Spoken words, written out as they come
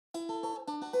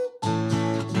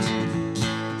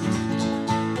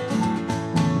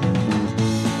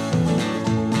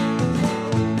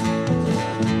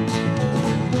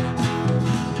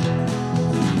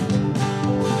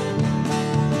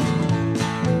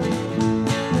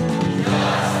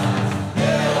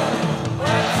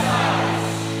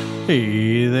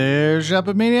Hey there, Shop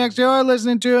Maniacs. You are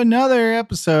listening to another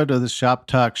episode of the Shop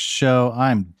Talk Show.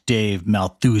 I'm Dave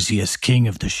Malthusius, King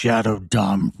of the Shadow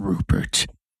Dom Rupert.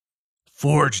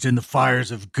 Forged in the fires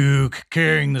of Goog,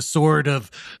 carrying the sword of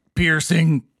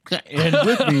piercing. And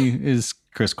with me is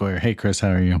Chris Coyer. Hey, Chris,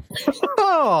 how are you?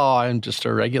 Oh, I'm just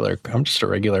a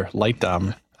regular light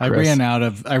dom. I ran out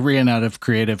of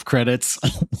creative credits.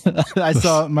 I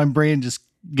saw my brain just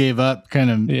gave up,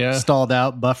 kind of stalled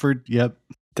out, buffered. Yep.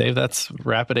 Dave, that's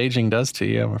rapid aging does to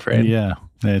you, I'm afraid. Yeah,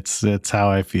 it's how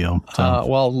I feel. So.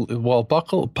 Well,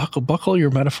 buckle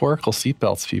your metaphorical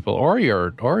seatbelts, people, or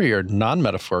your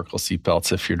non-metaphorical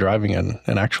seatbelts if you're driving an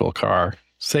actual car,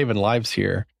 saving lives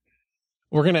here.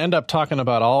 We're going to end up talking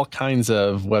about all kinds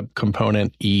of web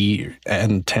component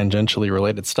and tangentially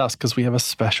related stuff because we have a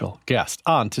special guest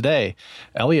on today,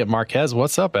 Elliott Marquez.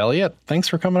 What's up, Elliott? Thanks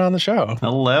for coming on the show.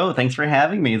 Hello. Thanks for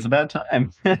having me. It's about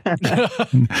time.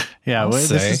 Yeah,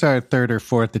 this is our third or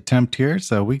fourth attempt here,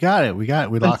 so we got it. We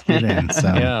locked it in.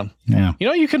 So yeah. You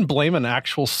know, you can blame an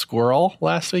actual squirrel.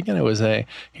 Last weekend, it was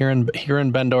here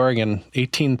in Bend, Oregon,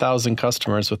 18,000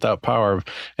 customers without power,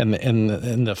 and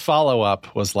the follow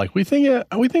up was like, we think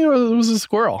it was a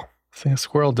squirrel. I think a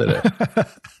squirrel did it.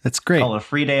 That's great. Call a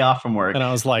free day off from work. And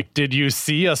I was like, did you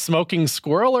see a smoking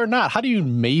squirrel or not? How do you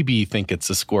maybe think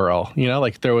it's a squirrel? You know,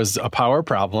 like there was a power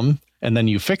problem and then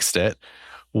you fixed it.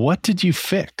 What did you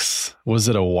fix? Was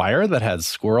it a wire that had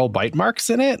squirrel bite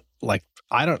marks in it?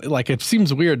 It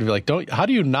seems weird to be like, how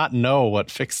do you not know what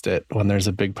fixed it when there's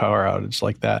a big power outage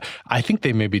like that? I think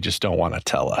they maybe just don't want to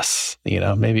tell us,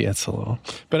 maybe it's a little,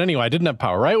 but anyway, I didn't have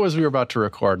power right as we were about to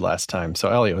record last time. So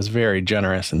Elliott was very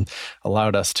generous and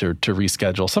allowed us to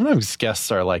reschedule. Sometimes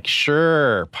guests are like,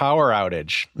 sure, power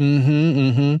outage.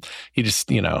 He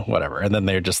just, whatever. And then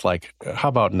they're just like, how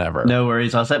about never? No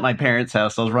worries. I was at my parents'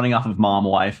 house. I was running off of mom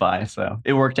Wi-Fi. So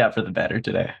it worked out for the better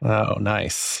today. Oh,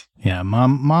 nice. Yeah,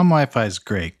 mom Wi-Fi is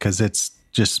great because it's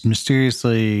just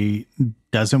mysteriously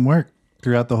doesn't work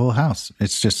throughout the whole house.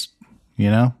 It's just,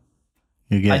 I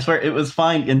swear it was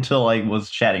fine until I was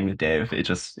chatting with Dave. It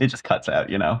just cuts out,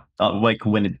 like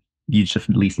when you just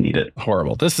at least need it.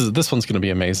 Horrible. This one's going to be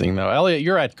amazing though. Elliott,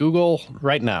 you're at Google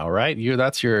right now, right?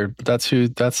 That's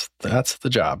the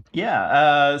job.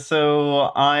 Yeah. So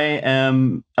I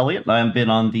am Elliott. I've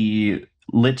been on the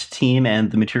Lit team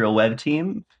and the Material Web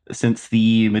team since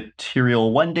the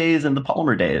Material 1 days and the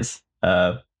Polymer days.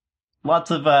 Lots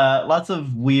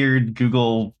of weird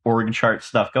Google org chart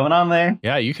stuff going on there.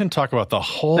 Yeah, you can talk about the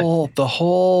whole.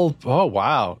 Oh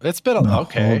wow, it's been a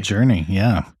whole journey.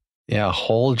 Yeah, a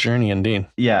whole journey indeed.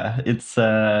 Yeah, it's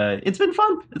been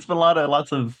fun. It's been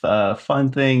lots of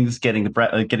fun things. Getting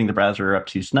the browser up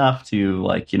to snuff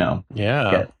to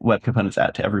get web components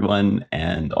out to everyone,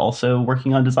 and also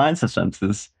working on design systems.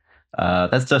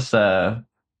 That's just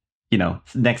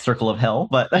next circle of hell.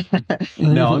 But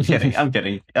no, I'm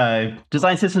kidding.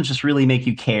 Design systems just really make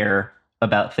you care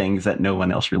about things that no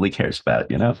one else really cares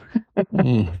about,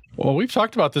 Well, we've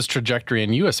talked about this trajectory,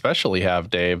 and you especially have,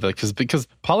 Dave, because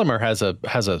Polymer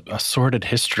has a sordid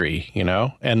history,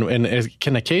 and it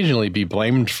can occasionally be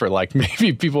blamed for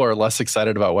maybe people are less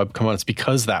excited about web components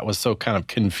because that was so kind of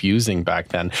confusing back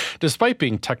then, despite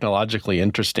being technologically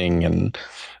interesting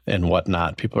and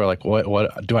whatnot. People are like,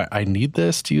 what do I need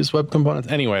this to use web components?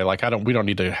 Anyway, we don't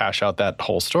need to hash out that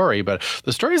whole story, but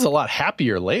the story is a lot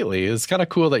happier lately. It's kind of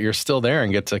cool that you're still there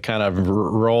and get to kind of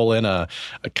roll in a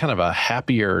kind of a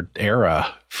happier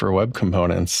era for web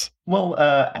components. Well,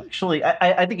 actually,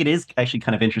 I think it is actually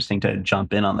kind of interesting to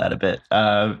jump in on that a bit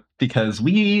because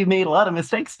we made a lot of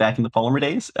mistakes back in the Polymer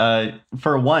days.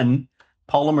 For one,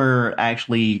 Polymer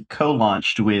actually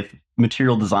co-launched with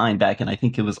Material Design back in, I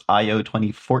think it was IO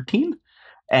 2014.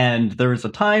 And there was a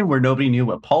time where nobody knew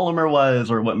what Polymer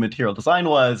was or what Material Design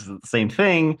was. It's the same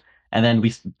thing. And then we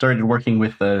started working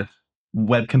with the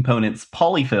web components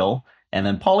Polyfill. And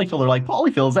then Polyfill are like,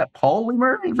 Polyfill, is that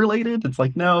polymer related? It's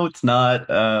like, no, it's not.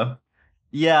 There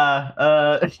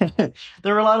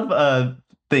were a lot of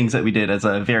things that we did as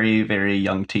a very, very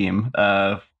young team.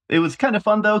 It was kind of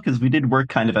fun, though, because we did work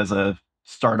kind of as a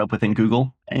startup within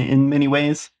Google in many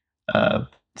ways.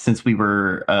 Since we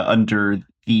were under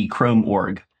the Chrome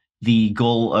org, the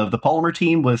goal of the Polymer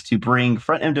team was to bring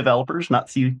front-end developers, not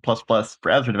C++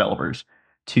 browser developers,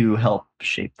 to help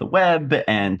shape the web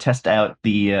and test out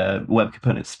the web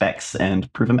component specs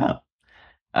and prove them out.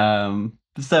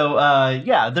 There's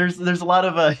a lot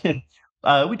of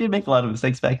we did make a lot of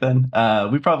mistakes back then.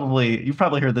 You've probably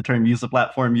heard the term "use the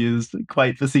platform" used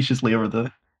quite facetiously over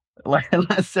the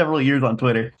last several years on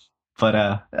Twitter.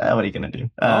 But what are you gonna do?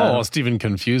 I'm almost even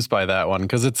confused by that one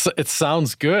because it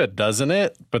sounds good, doesn't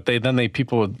it? But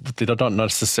people don't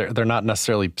necessarily, they're not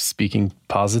necessarily speaking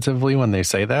positively when they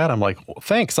say that. I'm like, well,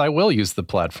 thanks, I will use the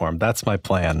platform. That's my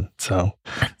plan. So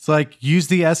it's like, use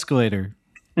the escalator.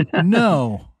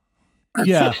 No.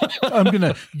 Yeah, I'm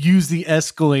gonna use the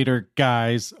escalator,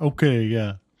 guys. Okay,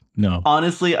 yeah. No.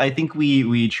 Honestly, I think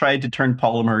we tried to turn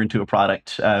Polymer into a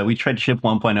product. We tried to ship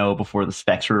 1.0 before the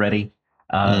specs were ready.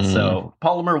 So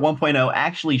Polymer 1.0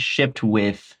 actually shipped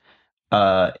with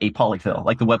a polyfill,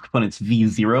 like the Web Components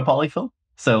V0 polyfill.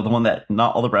 So the one that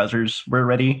not all the browsers were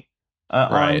ready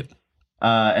right.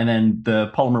 on. And then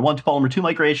the Polymer 1 to Polymer 2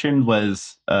 migration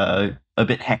was a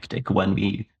bit hectic when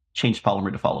we changed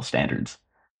Polymer to follow standards.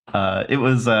 It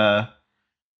was a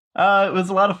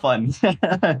lot of fun.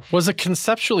 Was it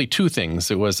conceptually two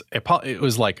things? It was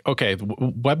like, okay,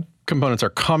 web components are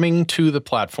coming to the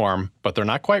platform, but they're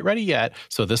not quite ready yet.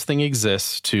 So this thing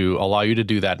exists to allow you to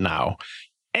do that now.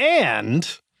 And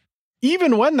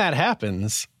even when that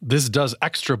happens, this does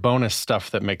extra bonus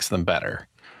stuff that makes them better.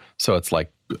 So it's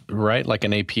like, right, like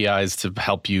an APIs to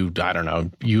help you, I don't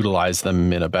know, utilize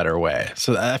them in a better way.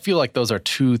 So I feel like those are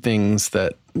two things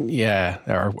that,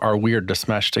 are weird to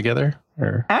smash together.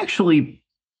 Actually,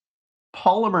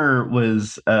 Polymer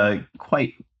was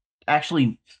quite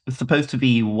actually supposed to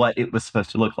be what it was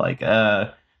supposed to look like.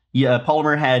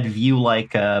 Polymer had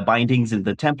view-like bindings in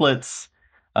the templates.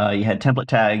 You had template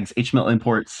tags, HTML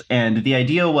imports, and the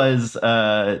idea was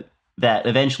that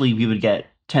eventually we would get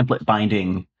template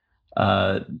binding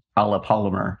a la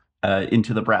Polymer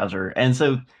into the browser. And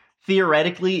so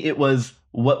theoretically, it was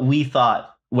what we thought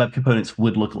web components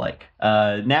would look like.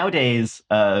 Nowadays,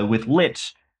 with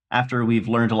Lit, after we've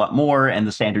learned a lot more and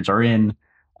the standards are in,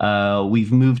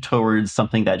 we've moved towards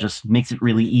something that just makes it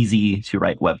really easy to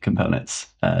write web components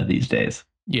these days.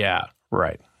 Yeah,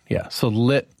 right. Yeah. So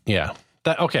Lit, yeah.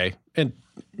 Okay. And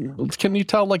can you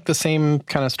tell like the same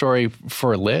kind of story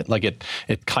for Lit? Like it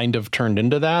kind of turned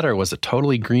into that, or was it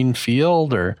totally green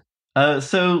field, or?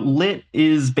 So Lit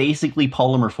is basically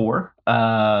Polymer 4.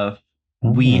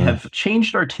 We have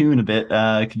changed our tune a bit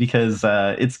because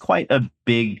it's quite a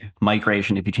big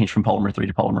migration if you change from Polymer 3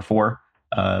 to Polymer 4.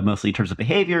 Mostly in terms of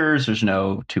behaviors, there's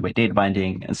no two-way data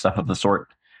binding and stuff of the sort.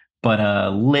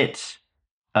 But Lit,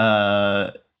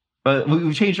 but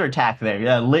we've changed our tack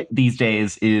there. Lit these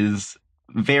days is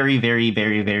very, very,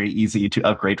 very, very easy to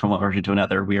upgrade from one version to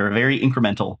another. We are very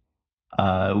incremental.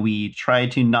 We try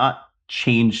to not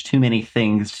change too many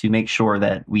things to make sure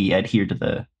that we adhere to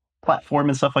the platform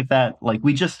and stuff like that. Like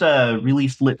we just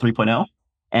released Lit 3.0,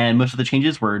 and most of the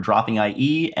changes were dropping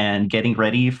IE and getting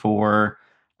ready for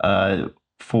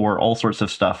all sorts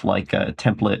of stuff like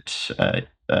template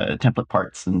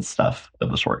parts and stuff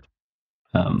of the sort.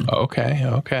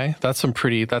 Okay.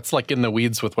 That's like in the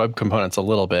weeds with web components a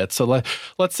little bit. So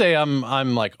let's say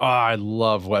I'm like, oh, I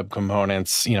love web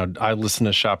components. You know, I listen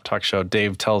to Shop Talk Show.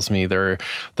 Dave tells me they're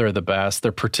the best.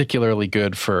 They're particularly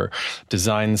good for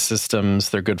design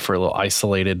systems. They're good for little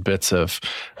isolated bits of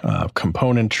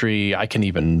componentry. I can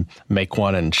even make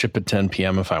one and ship it to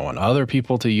NPM if I want other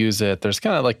people to use it. There's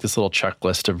kind of like this little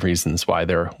checklist of reasons why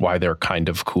they're kind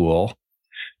of cool.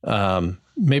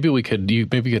 Maybe you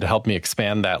could help me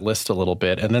expand that list a little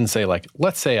bit, and then say, like,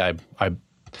 let's say I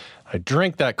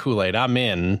drink that Kool-Aid, I'm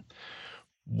in.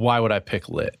 Why would I pick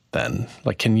Lit then?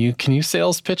 Like, can you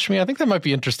sales pitch me? I think that might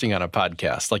be interesting on a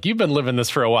podcast. Like, you've been living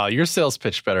this for a while. Your sales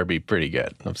pitch better be pretty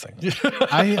good. I'm saying.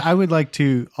 I would like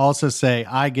to also say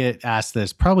I get asked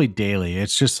this probably daily.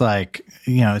 It's just like,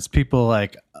 it's people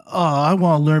like, oh, I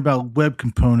want to learn about web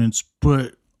components,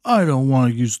 but I don't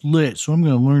want to use Lit, so I'm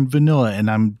going to learn vanilla. And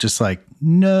I'm just like,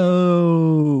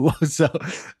 no. So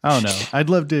I don't know. I'd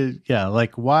love to,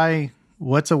 like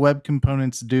what's a web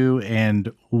components do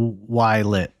and why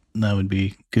Lit? That would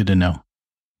be good to know.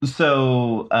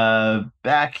 So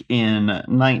back in the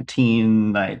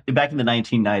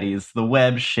 1990s, the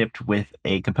web shipped with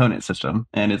a component system,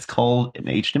 and it's called an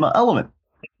HTML element.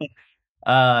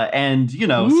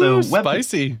 So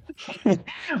spicy.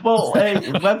 Well,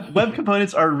 web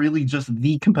components are really just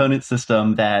the component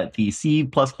system that the C++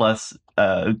 developers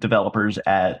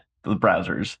at the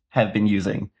browsers have been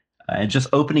using, and just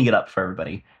opening it up for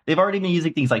everybody. They've already been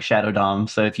using things like Shadow DOM.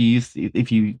 So if you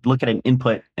look at an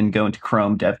input and go into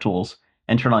Chrome DevTools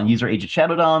and turn on user agent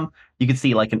Shadow DOM, you can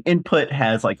see like an input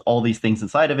has like all these things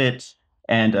inside of it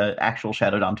and actual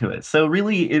Shadow DOM to it. So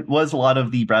really, it was a lot of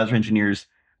the browser engineers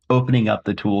opening up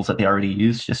the tools that they already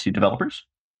use just to developers.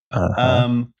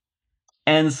 So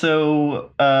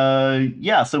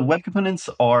web components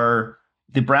are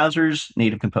the browser's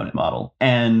native component model.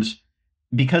 And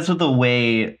because of the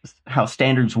way how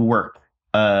standards work,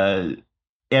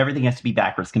 everything has to be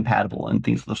backwards compatible and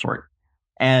things of the sort.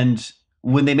 And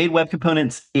when they made web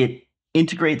components, it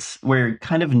integrates where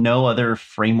kind of no other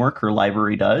framework or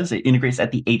library does. It integrates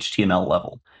at the HTML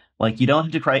level. Like you don't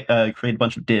have to create a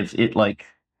bunch of divs. It like,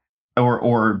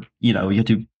 or you know, you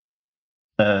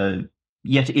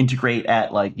have to integrate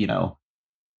at like, you know,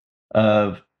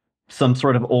 some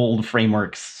sort of old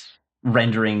frameworks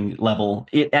rendering level.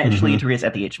 It actually integrates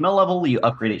at the HTML level. You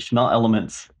upgrade HTML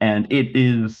elements, and it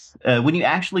is when you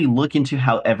actually look into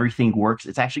how everything works,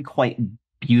 it's actually quite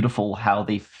beautiful how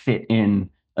they fit in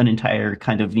an entire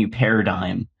kind of new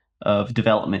paradigm of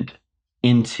development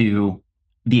into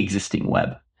the existing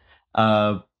web.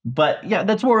 But yeah,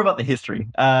 that's more about the history.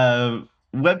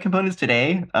 Web components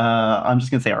today, I'm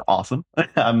just gonna say, are awesome.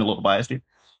 I'm a little biased here,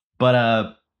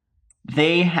 but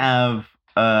they have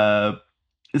there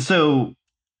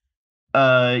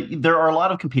are a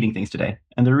lot of competing things today,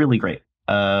 and they're really great.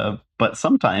 But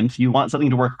sometimes you want something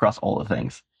to work across all the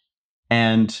things,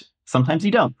 and sometimes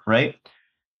you don't, right?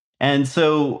 And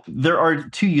so there are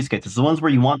two use cases. The ones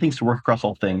where you want things to work across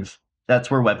all things. That's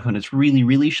where web components really,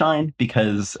 really shine,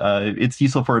 because it's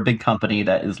useful for a big company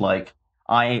that is like,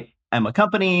 I am a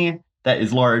company that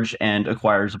is large and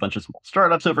acquires a bunch of small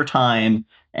startups over time,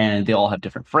 and they all have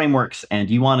different frameworks, and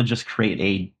you want to just create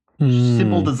a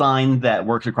simple design that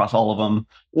works across all of them,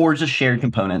 or just shared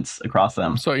components across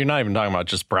them. So you're not even talking about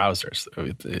just browsers.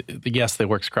 Yes, it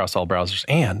works across all browsers,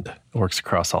 and it works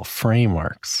across all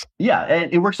frameworks. Yeah,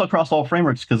 and it works across all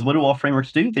frameworks, because what do all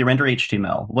frameworks do? They render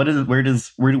HTML. Where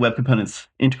do web components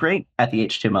integrate? At the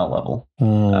HTML level.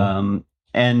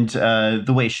 And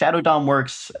the way Shadow DOM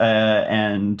works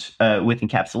and with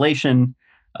encapsulation,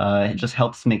 it just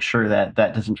helps make sure that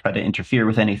doesn't try to interfere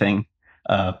with anything.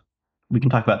 We can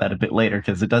talk about that a bit later,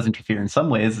 because it does interfere in some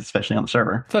ways, especially on the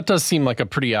server. That does seem like a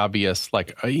pretty obvious,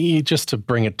 like just to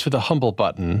bring it to the humble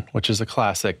button, which is a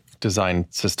classic design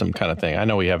system kind of thing. I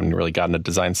know we haven't really gotten to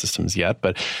design systems yet,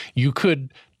 but you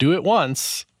could do it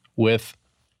once with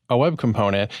a web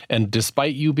component. And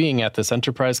despite you being at this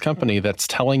enterprise company that's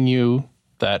telling you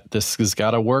that this has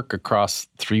got to work across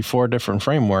 3-4 different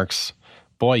frameworks,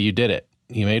 boy, you did it.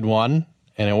 You made one.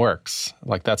 And it works.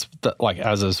 Like that's like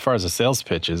as far as a sales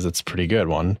pitch is, it's a pretty good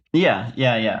one. Yeah.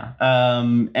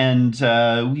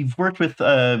 And we've worked with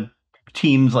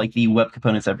teams like the Web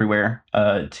Components Everywhere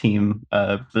team.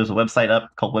 There's a website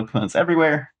up called Web Components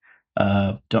Everywhere.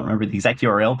 Don't remember the exact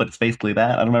URL, but it's basically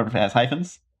that. I don't remember if it has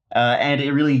hyphens. And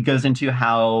it really goes into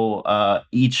how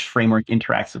each framework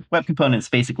interacts with web components.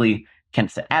 Basically, can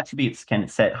it set attributes? Can it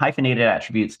set hyphenated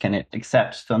attributes? Can it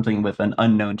accept something with an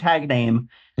unknown tag name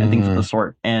and things of the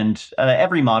sort? And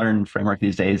every modern framework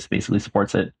these days basically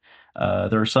supports it.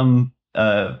 There are some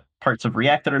parts of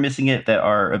React that are missing it that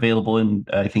are available in,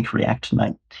 I think, React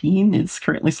 19 is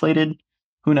currently slated.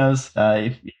 Who knows?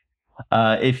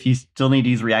 If you still need to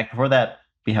use React before that,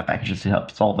 we have packages to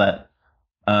help solve that.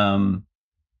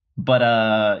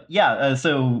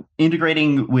 So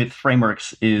integrating with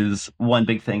frameworks is one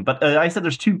big thing. But I said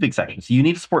there's two big sections. You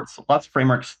need to support lots of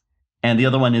frameworks, and the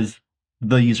other one is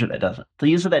the user that doesn't. The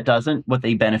user that doesn't, what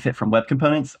they benefit from web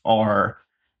components are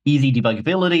easy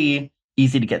debuggability,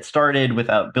 easy to get started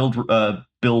without build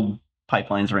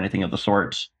pipelines or anything of the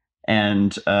sort,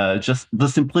 and just the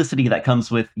simplicity that comes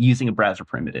with using a browser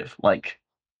primitive. Like,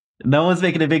 no one's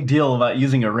making a big deal about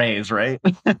using arrays, right?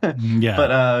 Yeah.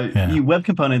 But web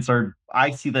components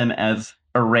I see them as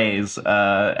arrays.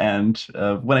 And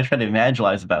when I try to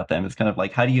evangelize about them, it's kind of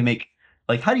like, how do you make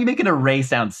an array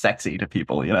sound sexy to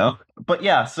people, you know? But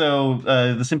yeah, so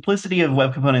the simplicity of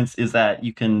web components is that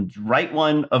you can write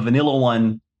a vanilla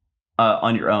one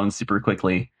on your own super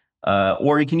quickly.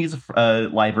 Or you can use a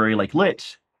library like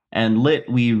Lit. And Lit,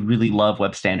 we really love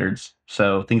web standards.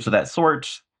 So things of that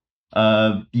sort.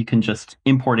 You can just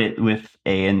import it with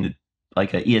a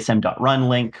esm.run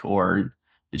link or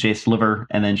the JS deliver,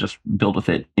 and then just build with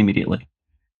it immediately.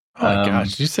 Oh my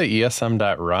gosh, did you say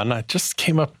esm.run? I just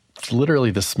came up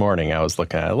literally this morning. I was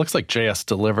looking at it. It looks like JS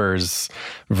delivers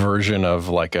version of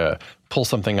like a pull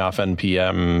something off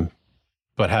NPM,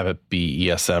 but have it be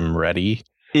ESM ready.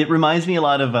 It reminds me a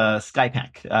lot of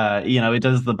Skypack. It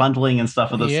does the bundling and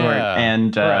stuff of the sort.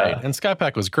 And right. And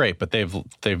Skypack was great, but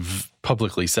they've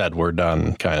publicly said we're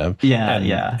done, kind of.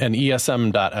 And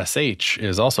ESM.sh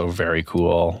is also very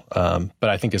cool, but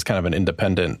I think is kind of an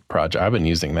independent project. I've been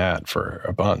using that for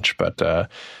a bunch, but yeah,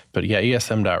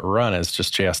 ESM.run is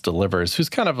just JS delivers, who's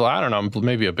kind of, I don't know,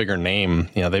 maybe a bigger name.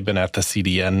 They've been at the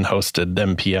CDN hosted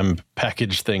NPM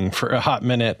package thing for a hot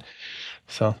minute.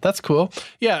 So that's cool.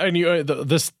 Yeah, and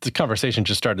the conversation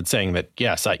just started saying that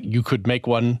yes, you could make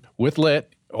one with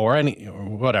lit or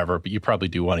whatever, but you probably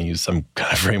do want to use some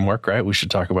kind of framework, right? We should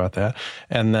talk about that,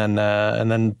 and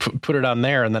then put it on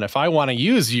there. And then if I want to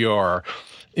use your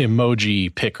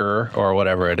emoji picker or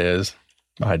whatever it is,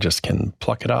 I just can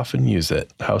pluck it off and use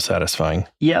it. How satisfying!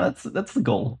 Yeah, that's the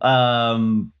goal. Yeah,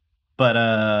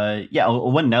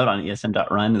 one note on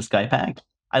ESM.run is SkyPack.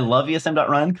 I love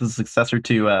ESM.run because it's a successor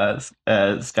to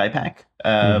SkyPack,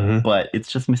 but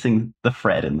it's just missing the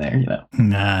Fred in there,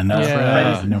 Nah,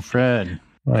 no Fred.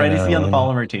 Fred is on the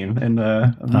Polymer team, and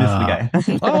miss the guy.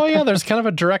 Oh yeah, there's kind of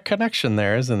a direct connection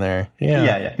there, isn't there?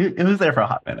 Yeah. He was there for a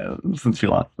hot minute since we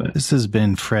launched it. This has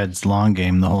been Fred's long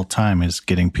game the whole time, is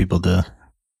getting people to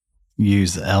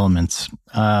use elements.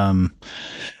 Well,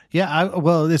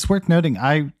 it's worth noting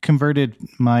I converted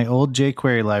my old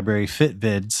jQuery library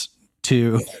FitVids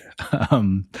to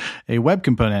a web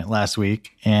component last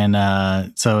week, and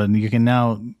so you can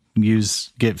now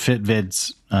get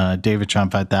FitVids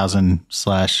Davidtron 5000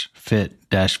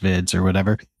 /fit-vids or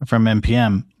whatever from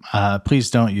npm. Please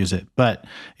don't use it, but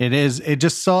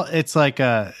it's like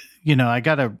I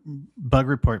got a bug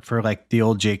report for like the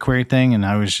old jQuery thing, and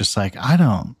I was just like, I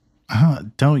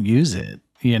don't use it.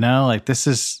 Like this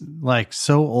is like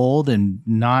so old and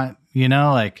not,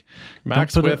 like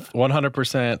max width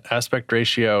 100% aspect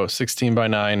ratio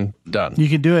 16:9 done. You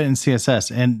can do it in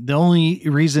CSS, and the only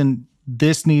reason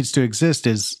this needs to exist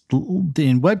is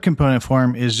in web component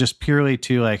form is just purely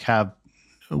to like have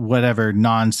whatever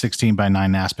non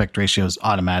 16:9 aspect ratios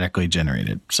automatically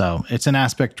generated. So it's an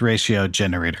aspect ratio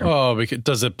generator. Oh, because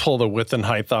does it pull the width and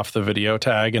height off the video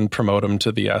tag and promote them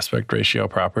to the aspect ratio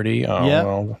property?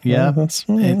 Oh, yeah. That's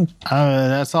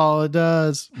all it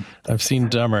does. I've seen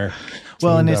dumber.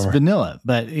 It's vanilla,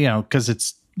 but because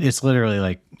it's literally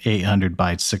like 800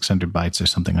 bytes, 600 bytes or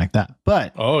something like that.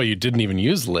 But you didn't even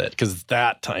use lit because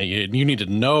that time you needed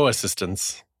no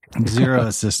assistance. Zero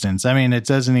assistance. I mean, it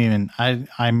doesn't even,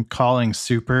 I'm calling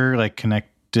super like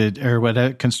connected or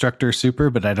what constructor super,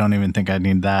 but I don't even think I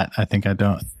need that. I think I'm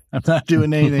not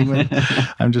doing anything with it.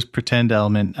 I'm just pretend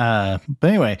element. But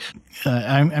anyway,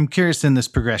 I'm curious in this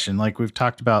progression. Like we've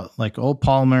talked about like old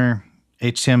Polymer,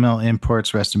 HTML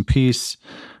imports, rest in peace.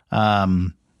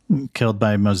 Killed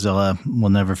by Mozilla. We'll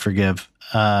never forgive.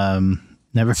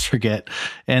 Never forget.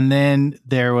 And then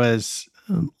there was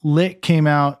lit came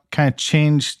out, kind of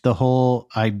changed the whole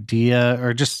idea,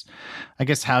 or just, I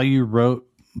guess, how you wrote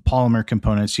Polymer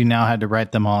components. You now had to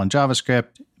write them all in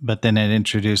JavaScript, but then it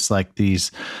introduced like the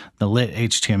lit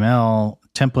HTML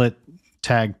template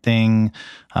tag thing.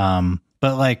 But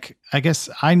like, I guess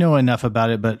I know enough about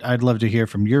it, but I'd love to hear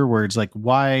from your words. Like,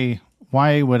 why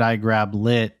would I grab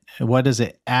lit? What does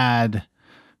it add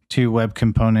to web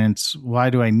components? Why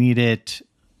do I need it?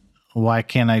 Why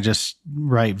can't I just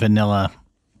write vanilla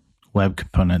web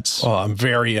components? Well, I'm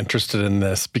very interested in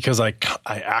this because I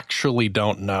actually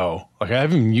don't know. Like I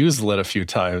haven't used lit a few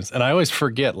times and I always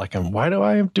forget, like, why do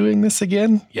I am doing this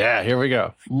again? Yeah, here we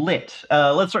go. Lit.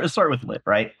 Let's start with lit,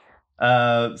 right?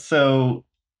 So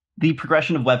the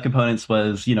progression of web components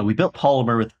was, we built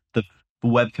Polymer with the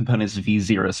web components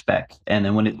v0 spec. And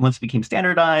then once it became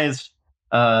standardized,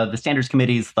 the standards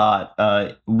committees thought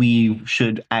we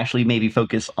should actually maybe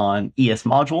focus on ES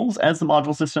modules as the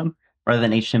module system rather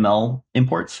than HTML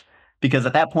imports. Because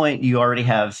at that point, you already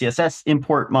have CSS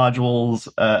import modules,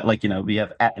 we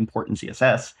have at import in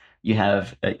CSS, you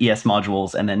have ES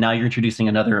modules, and then now you're introducing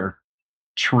another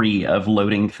tree of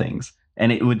loading things.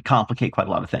 And it would complicate quite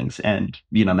a lot of things and,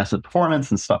 mess with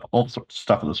performance and stuff, all sorts of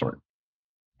stuff of the sort.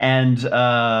 And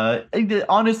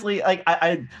honestly,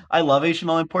 I love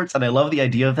HTML imports and I love the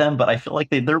idea of them, but I feel like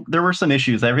there were some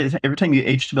issues. Every time you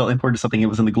HTML imported something, it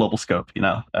was in the global scope.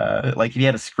 Like if you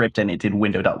had a script and it did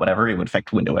window dot whatever, it would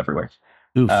affect window everywhere.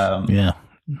 Oof, yeah.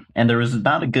 And there was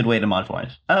not a good way to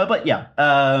modularize. But yeah.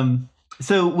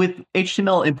 So with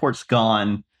HTML imports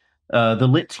gone, the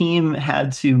lit team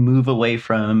had to move away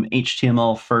from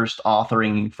HTML first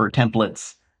authoring for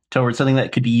templates towards something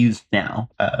that could be used now,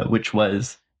 which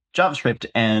was JavaScript.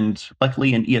 And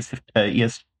luckily in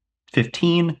ES15,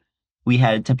 we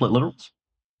had template literals.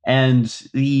 And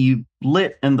the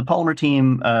lit and the Polymer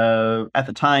team, at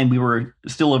the time, we were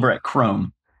still over at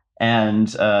Chrome.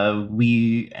 And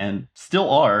we still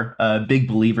are big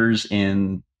believers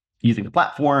in using the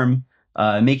platform,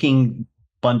 making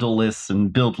bundle lists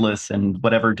and build lists and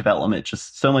whatever development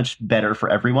just so much better for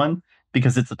everyone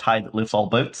because it's a tide that lifts all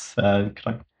boats.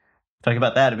 Talk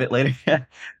about that a bit later. I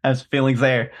have some feelings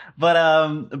there,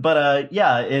 but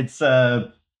yeah, it's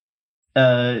with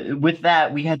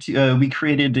that we had to we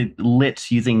created lit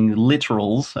using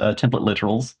literals, template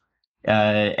literals,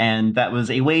 And that was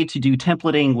a way to do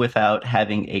templating without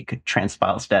having a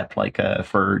transpile step like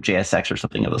for JSX or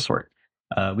something of the sort.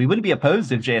 We wouldn't be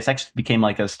opposed if JSX became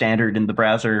like a standard in the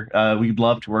browser. We'd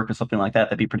love to work with something like that.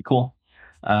 That'd be pretty cool.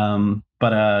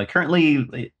 But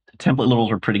currently, template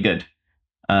literals are pretty good.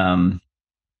 I'm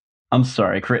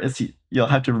sorry, Chris. You'll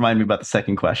have to remind me about the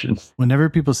second question. Whenever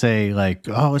people say like,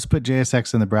 "Oh, let's put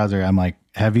JSX in the browser," I'm like,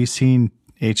 "Have you seen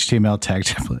HTML tag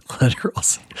template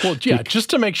literals?" Well, yeah, just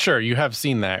to make sure you have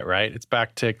seen that, right? It's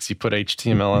backticks. You put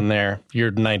HTML in there,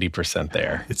 you're 90%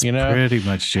 there. It's pretty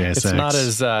much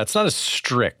JSX. It's not as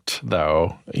strict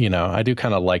though. I do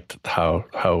kind of like how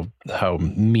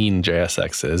mean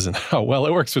JSX is and how well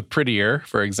it works with Prettier,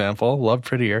 for example. Love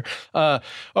Prettier.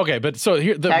 Okay, but so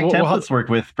here tag templates work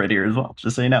with Prettier as well.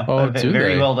 Just so you know. Oh,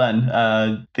 very well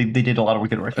done. They did a lot of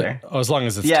good work there. As long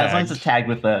as it's tagged. As long as it's tagged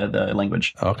with the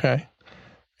language. Okay.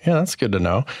 Yeah, that's good to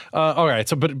know. All right.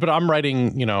 So, but I'm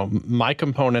writing,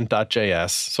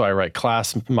 mycomponent.js. So I write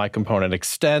class myComponent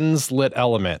extends lit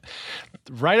element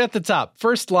right at the top,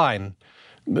 first line.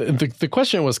 The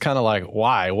question was kind of like,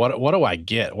 why? What do I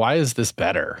get? Why is this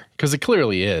better? Because it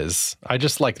clearly is. I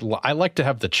like to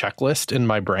have the checklist in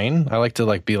my brain. I like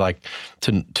to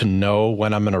to know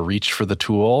when I'm going to reach for the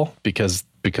tool because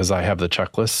I have the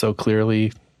checklist so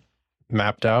clearly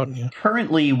mapped out. Yeah.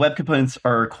 Currently, web components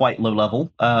are quite low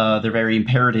level. They're very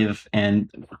imperative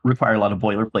and require a lot of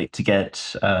boilerplate to get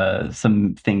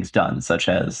some things done, such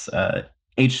as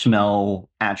HTML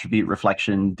attribute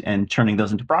reflection and turning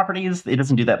those into properties. It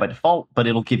doesn't do that by default, but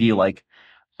it'll give you like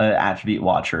an attribute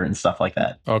watcher and stuff like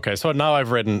that. Okay, so now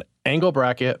I've written angle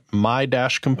bracket, my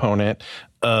dash component,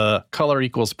 color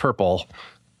equals purple,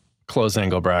 close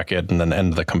angle bracket, and then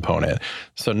end the component.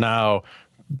 So now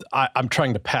I'm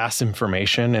trying to pass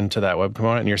information into that web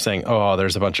component, and you're saying, oh,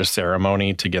 there's a bunch of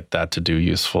ceremony to get that to do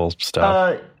useful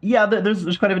stuff. Yeah,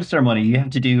 there's quite a bit of ceremony. You have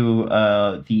to do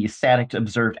the static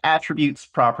observed attributes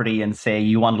property and say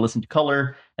you want to listen to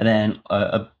color, and then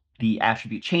the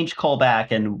attribute change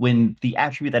callback. And when the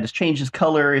attribute that is changed is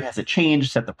color, it has it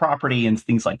changed, set the property, and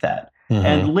things like that. Mm-hmm.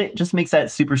 And lit just makes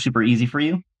that super, super easy for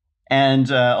you.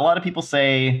 And a lot of people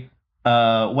say,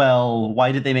 well,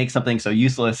 why did they make something so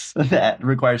useless that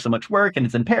requires so much work and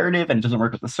it's imperative and it doesn't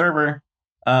work with the server?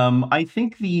 I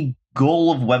think the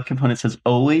goal of web components has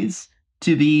always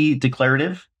to be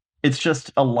declarative. It's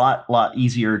just a lot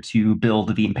easier to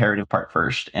build the imperative part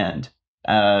first. And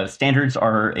standards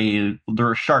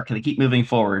they're a shark. They keep moving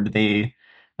forward.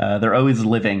 They're always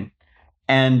living.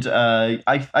 And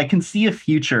I can see a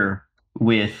future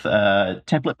with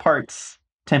template parts,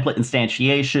 template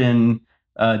instantiation,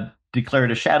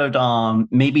 declarative shadow DOM,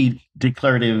 maybe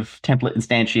declarative template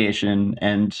instantiation,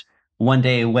 and one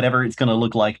day, whatever it's going to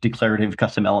look like, declarative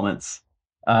custom elements.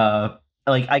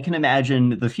 I can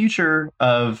imagine the future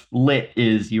of lit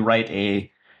is you write a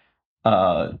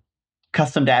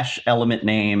custom dash element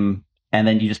name, and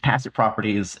then you just pass it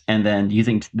properties, and then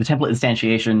using the template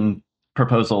instantiation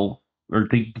proposal or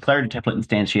the declarative template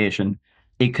instantiation,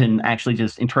 it can actually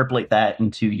just interpolate that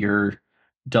into your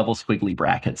double squiggly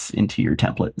brackets into your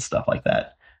template and stuff like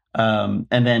that. And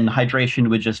then hydration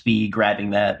would just be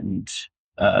grabbing that and,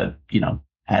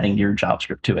 adding your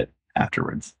JavaScript to it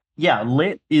afterwards. Yeah,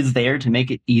 lit is there to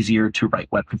make it easier to write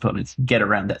web components, get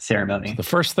around that ceremony. The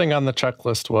first thing on the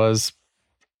checklist was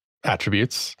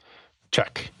attributes.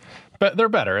 Check. But they're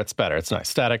better. It's better. It's nice.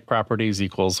 Static properties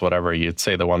equals whatever you'd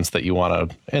say the ones that you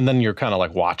want to, and then you're kind of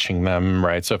like watching them,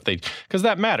 right? So because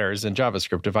that matters in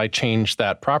JavaScript. If I change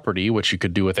that property, which you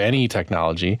could do with any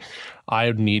technology,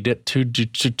 I need it to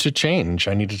change.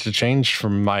 I need it to change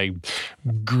from my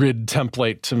grid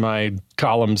template to my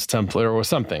columns template or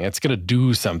something. It's going to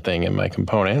do something in my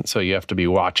component. So you have to be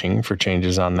watching for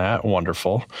changes on that.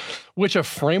 Wonderful. Which a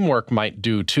framework might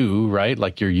do too, right?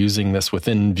 Like you're using this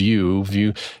within Vue.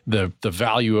 The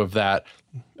value of that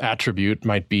attribute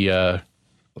might be a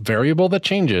variable that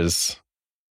changes.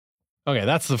 Okay,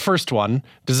 that's the first one.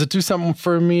 Does it do something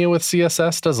for me with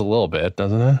CSS? Does a little bit,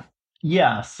 doesn't it?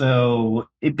 Yeah, so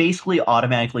it basically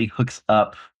automatically hooks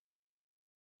up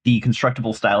the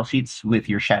constructible style sheets with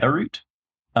your shadow root.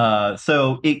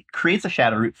 So it creates a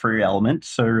shadow root for your element.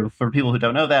 So for people who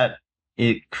don't know that,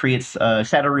 it creates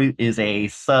shadow root is a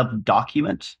sub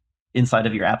document inside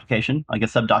of your application, like a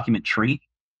sub document tree,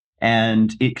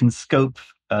 and it can scope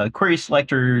query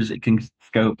selectors. It can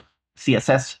scope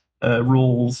CSS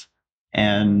rules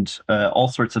and all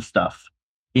sorts of stuff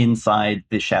inside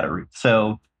the shadow root.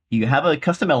 So you have a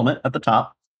custom element at the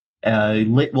top.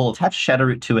 Lit will attach shadow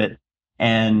root to it,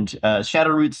 and shadow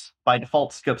roots by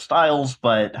default scope styles.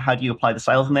 But how do you apply the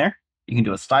styles in there? You can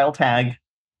do a style tag,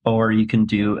 or you can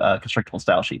do a constructible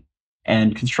style sheet.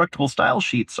 And constructible style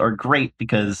sheets are great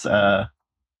because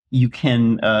you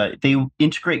can they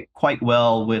integrate quite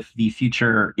well with the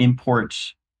future import.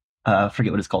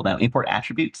 Forget what it's called now. Import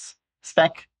attributes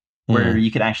spec, where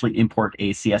you can actually import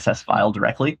a CSS file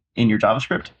directly in your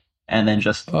JavaScript. And then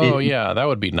just yeah, that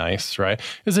would be nice, right?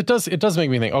 Because it does make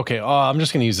me think, okay, I'm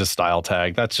just going to use a style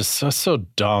tag. That's just so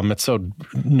dumb. It's so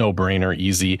no brainer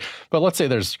easy. But let's say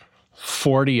there's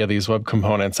 40 of these web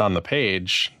components on the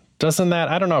page. Doesn't that,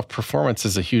 I don't know if performance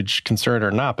is a huge concern or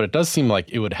not, but it does seem like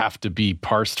it would have to be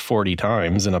parsed 40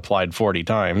 times and applied 40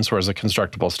 times, whereas a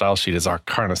constructible style sheet is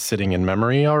kind of sitting in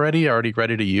memory already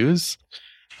ready to use.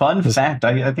 Fun fact,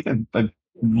 I think I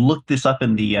looked this up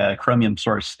in the Chromium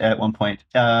source at one point.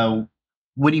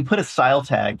 When you put a style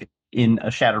tag in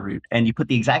a shadow root and you put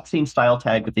the exact same style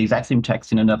tag with the exact same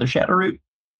text in another shadow root,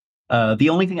 the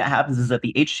only thing that happens is that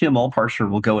the HTML parser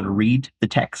will go and read the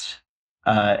text.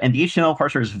 And the HTML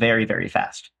parser is very, very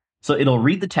fast. So it'll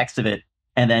read the text of it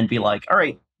and then be like, all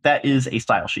right, that is a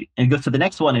style sheet. And it goes to the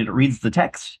next one and it reads the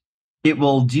text. It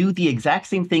will do the exact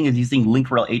same thing as using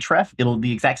link rel href. It'll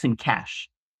the exact same cache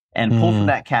and pull from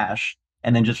that cache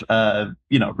and then just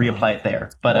reapply it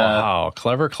there. But wow,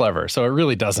 clever. So it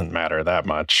really doesn't matter that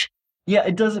much. Yeah,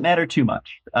 it doesn't matter too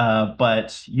much.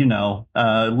 But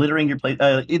littering your place,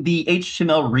 the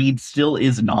HTML read still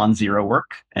is non-zero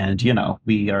work, and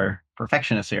we are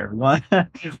perfectionists here.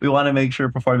 We want to make sure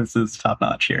performance is top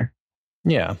notch here.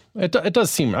 Yeah, it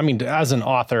does seem, I mean, as an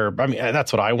author, I mean,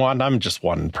 that's what I want. I'm just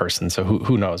one person, so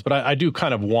who knows? But I do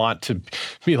kind of want to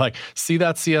be like, see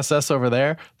that CSS over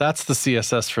there? That's the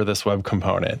CSS for this web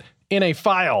component in a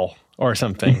file or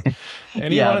something.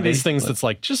 Any one of these things that's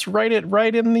like, just write it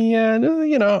right in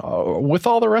the, with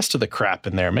all the rest of the crap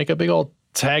in there. Make a big old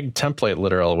tag template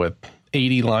literal with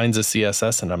 80 lines of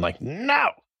CSS. And I'm like, no.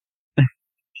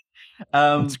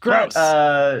 It's gross.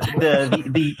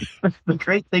 The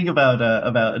great thing about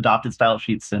adopted style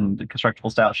sheets and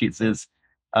constructible style sheets is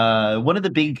one of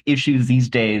the big issues these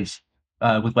days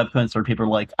with web components where people are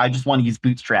like, I just want to use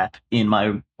Bootstrap in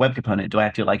my web component. Do I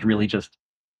have to really just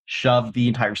shove the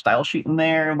entire style sheet in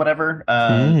there and whatever?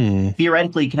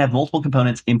 Theoretically, you can have multiple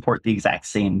components import the exact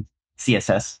same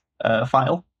CSS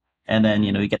file. And then,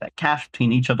 you get that cache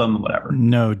between each of them and whatever.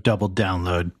 No double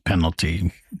download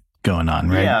penalty going on,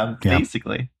 right? Yeah,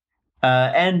 basically.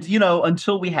 And,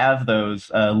 until we have those,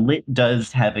 Lit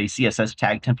does have a CSS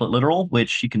tag template literal,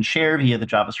 which you can share via the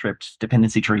JavaScript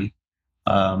dependency tree.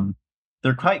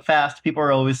 They're quite fast. People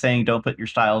are always saying don't put your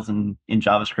styles in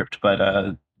JavaScript, but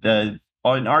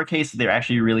in our case, they're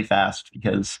actually really fast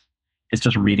because it's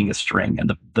just reading a string,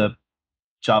 and the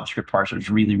JavaScript parser is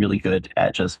really, really good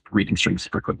at just reading strings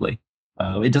super quickly.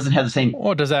 It doesn't have the same.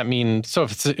 What does that mean? So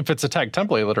if it's a tag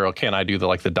template literal, can I do the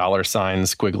 $$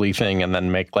 squiggly thing and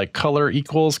then make color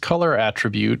equals color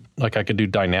attribute? Like I could do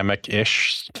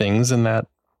dynamic-ish things in that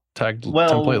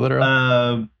template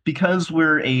literal? Because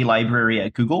we're a library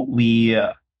at Google, we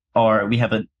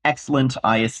have an excellent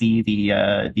ISE,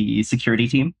 the security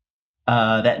team,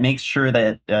 that makes sure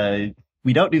that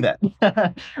we don't do that. You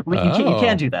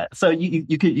can't do that. So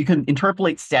you can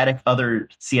interpolate static other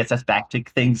CSS backtick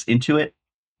things into it.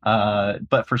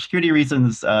 But for security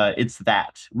reasons, it's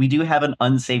that. We do have an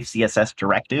unsafe CSS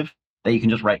directive that you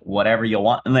can just write whatever you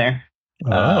want in there.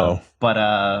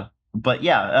 But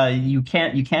yeah, you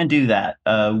can do that.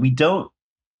 We don't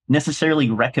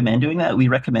necessarily recommend doing that. We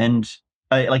recommend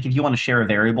if you want to share a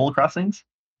variable across things,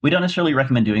 we don't necessarily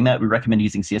recommend doing that. We recommend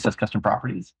using CSS custom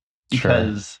properties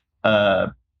because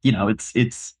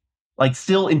it's like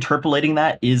still interpolating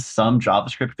that is some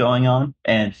JavaScript going on,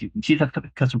 and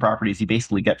CSS custom properties you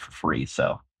basically get for free.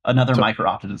 So another micro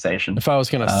optimization. If I was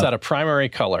going to set a primary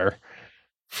color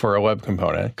for a web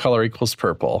component, color equals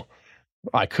purple,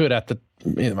 I could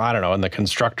in the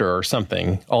constructor or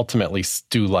something, ultimately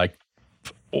do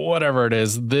whatever it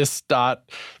is, this dot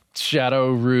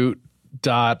shadow root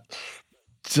dot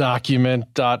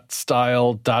document dot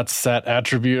style dot set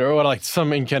attribute, or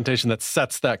some incantation that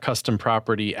sets that custom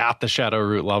property at the shadow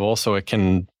root level so it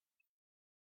can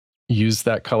use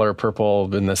that color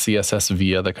purple in the CSS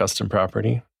via the custom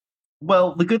property.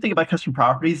 Well, the good thing about custom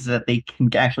properties is that they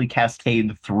can actually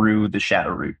cascade through the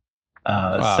shadow root.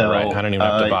 Right. I don't even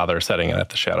have to bother setting it at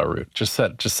the shadow root. Just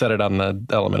set it on the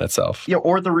element itself. Yeah,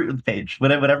 or the root of the page,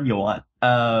 whatever you want.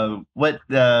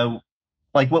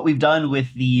 What we've done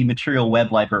with the Material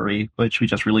Web library, which we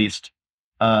just released,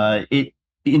 it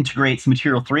integrates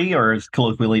Material 3, or is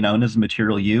colloquially known as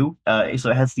Material U.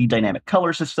 So it has the dynamic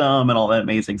color system and all that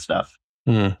amazing stuff.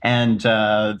 And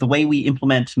the way we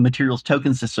implement Materials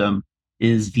token system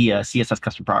is via CSS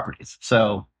custom properties.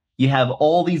 So you have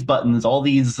all these buttons, all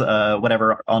these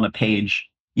whatever on a page,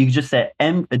 You can just set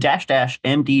m dash dash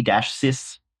md dash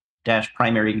sys dash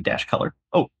primary dash color.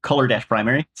 Oh, color dash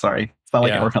primary. Sorry, it's not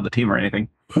like I work on the team or anything.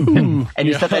 Ooh, And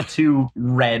you set that to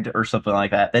red or something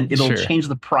like that. Then it'll change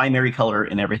the primary color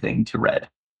and everything to red.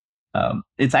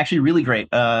 It's actually really great.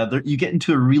 You get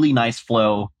into a really nice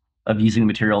flow of using the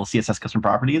material CSS custom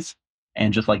properties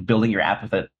and just like building your app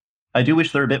with it. I do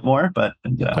wish there were a bit more, but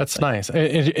that's nice.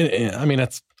 I mean,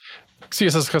 it's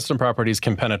CSS custom properties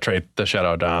can penetrate the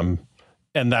Shadow DOM,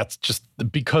 and that's just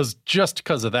because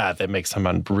of that makes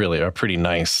them really a pretty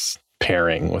nice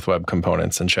pairing with web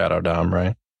components and Shadow DOM,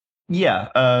 right? Yeah,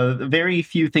 very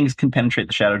few things can penetrate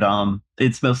the Shadow DOM.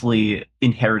 It's mostly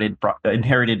inherited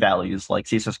values like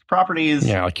CSS properties.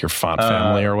 Yeah, like your font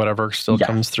family or whatever still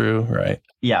comes through, right?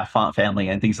 Yeah, font family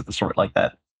and things of the sort like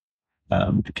that.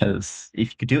 Because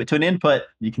if you could do it to an input,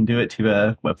 you can do it to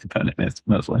a web component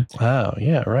mostly. Oh,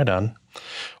 yeah, right on.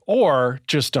 Or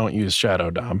just don't use Shadow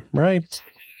DOM, right?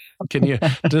 Can you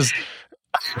just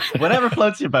whatever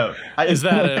floats your boat? Is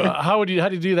that how do you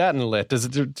do that in Lit?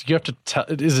 Do you have to tell?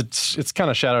 It's kind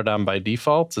of Shadow DOM by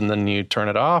default, and then you turn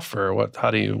it off, or what? How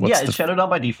do you? It's Shadow DOM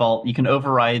by default. You can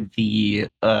override the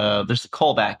there's a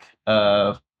callback.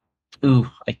 I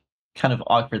kind of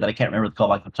awkward that I can't remember the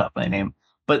callback off the top of my name.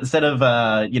 But instead of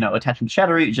attaching the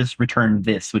shadow root, you just return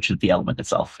this, which is the element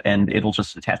itself, and it'll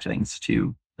just attach things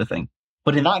to the thing.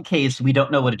 But in that case, we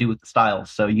don't know what to do with the styles,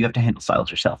 so you have to handle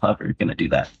styles yourself. However, you're going to do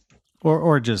that,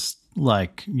 or just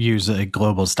like use a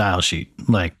global style sheet,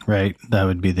 like right. That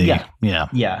would be the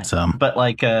yeah. So, but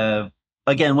like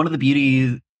again, one of the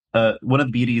beauties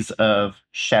of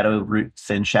shadow roots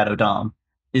and Shadow DOM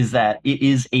is that it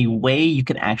is a way you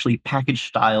can actually package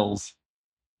styles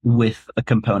with a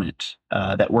component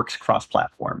that works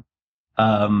cross-platform.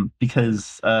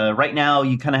 Because right now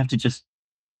you kind of have to just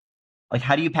like,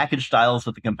 how do you package styles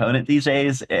with a component these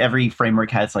days? Every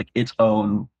framework has like its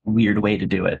own weird way to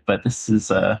do it, but this is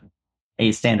a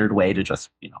standard way to just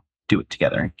do it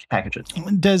together and package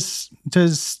it. Does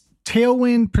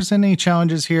Tailwind present any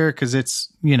challenges here? Because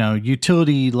it's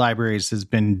utility libraries has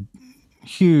been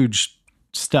huge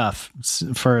stuff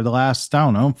for the last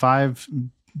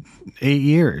 8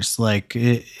 years,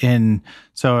 and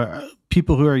so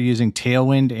people who are using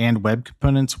Tailwind and web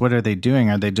components, what are they doing?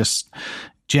 Are they just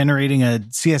generating a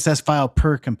CSS file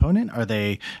per component? Are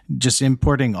they just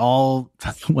importing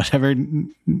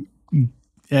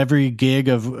every gig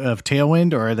of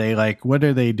Tailwind, or are they what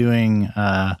are they doing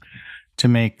to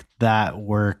make that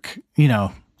work in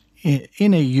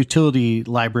a utility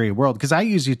library world? Because I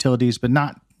use utilities, but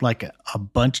not like a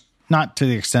bunch, not to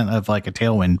the extent of like a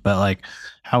Tailwind, but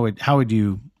how would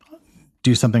you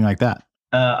do something like that?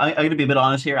 I'm going to be a bit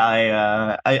honest here.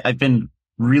 I've been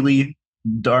really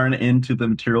darn into the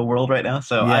material world right now,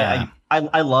 so yeah.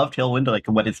 I love Tailwind, like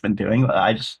what it's been doing.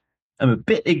 I'm a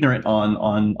bit ignorant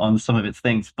on some of its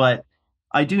things, but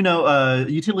I do know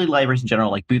utility libraries in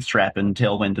general, like Bootstrap and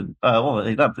Tailwind, and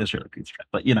not necessarily Bootstrap,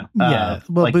 but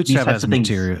Bootstrap has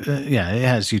material. It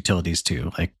has utilities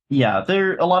too. A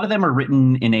lot of them are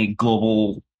written in a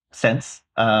global sense,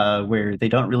 where they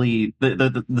don't really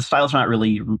the styles are not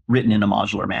really written in a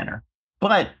modular manner,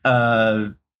 but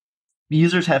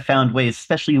users have found ways,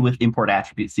 especially with import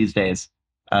attributes these days,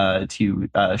 to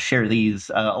share these.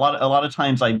 A lot of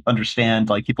times, I understand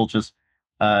people just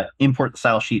import the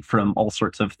style sheet from all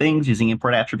sorts of things using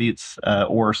import attributes,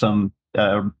 or some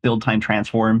build time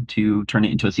transform to turn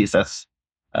it into a CSS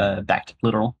backed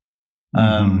literal.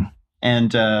 Mm-hmm.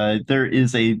 And there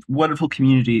is a wonderful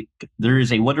community. There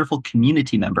is a wonderful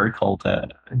community member called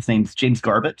his name's James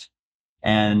Garbett,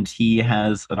 and he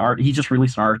has he just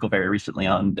released an article very recently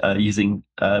on using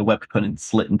web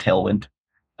components Lit and Tailwind.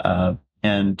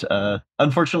 And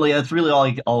unfortunately, that's really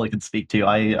all I can speak to.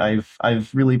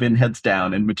 I've really been heads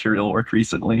down in material work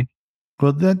recently.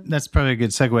 Well, that's probably a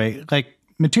good segue.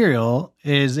 Material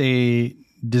is a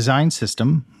design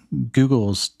system,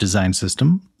 Google's design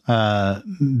system,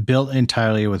 built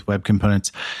entirely with web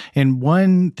components. And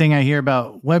one thing I hear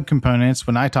about web components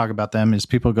when I talk about them is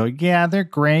people go, yeah, they're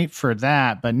great for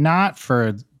that, but not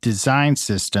for design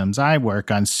systems. I work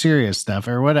on serious stuff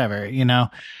or whatever,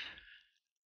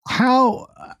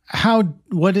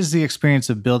 what is the experience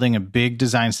of building a big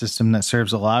design system that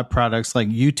serves a lot of products, like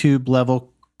YouTube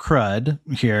level crud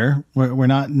here? We're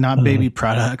not baby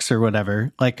products or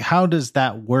whatever. How does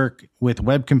that work with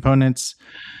web components?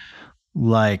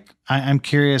 I'm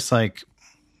curious,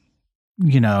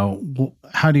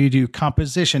 how do you do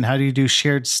composition? How do you do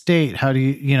shared state? How do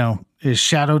is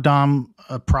Shadow DOM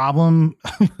a problem?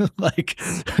 Like,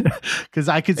 because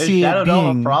I could see Shadow it being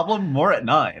DOM a problem. More at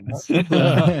 9.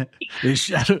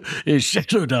 is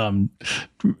Shadow DOM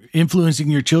influencing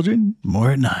your children?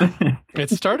 More at 9.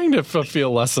 It's starting to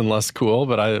feel less and less cool,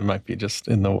 but it might be just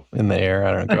in the air.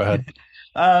 I don't know. Go ahead.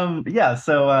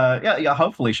 So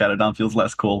hopefully Shadow DOM feels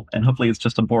less cool, and hopefully it's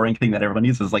just a boring thing that everyone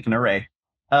uses, like an array.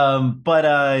 So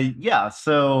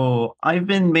I've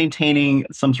been maintaining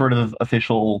some sort of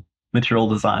official material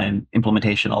design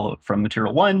implementation all from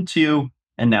Material 1, 2,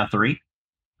 and now 3.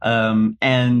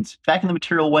 And back in the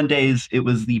Material 1 days, it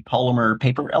was the polymer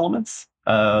paper elements,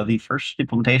 the first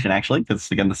implementation, actually, because,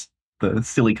 again, the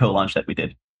silly co-launch that we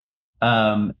did.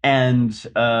 I've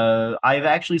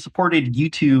actually supported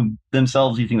YouTube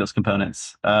themselves using those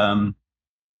components.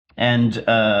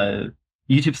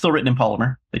 YouTube's still written in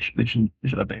Polymer. They should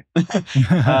update.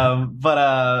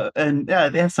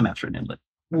 They have some apps written in Lit.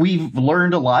 We've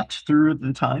learned a lot through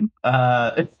the time.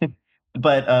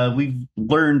 But we've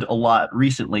learned a lot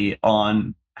recently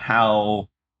on how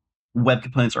web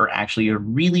components are actually a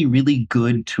really, really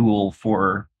good tool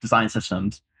for design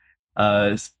systems,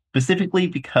 specifically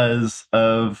because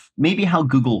of maybe how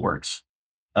Google works.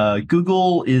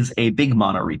 Google is a big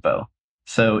monorepo.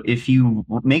 So if you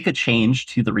make a change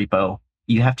to the repo,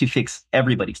 you have to fix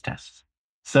everybody's tests.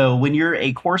 So when you're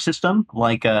a core system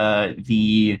like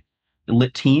the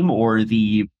Lit team or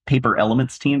the Paper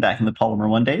Elements team back in the Polymer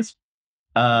 1 days,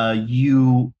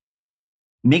 you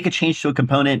make a change to a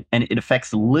component and it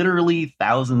affects literally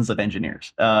thousands of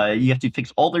engineers. You have to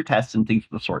fix all their tests and things of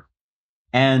the sort.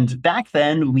 And back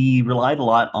then, we relied a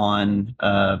lot on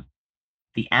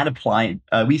the add apply.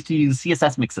 We used to use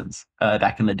CSS mixins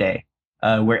back in the day,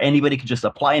 where anybody could just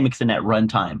apply a mixin at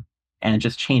runtime and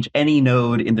just change any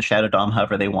node in the Shadow DOM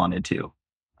however they wanted to.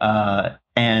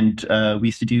 We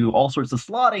used to do all sorts of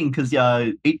slotting because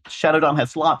Shadow DOM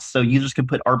has slots, so users can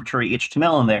put arbitrary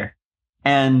HTML in there.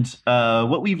 And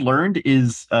what we've learned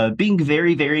is being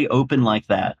very, very open like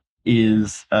that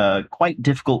is quite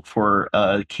difficult for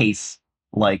a case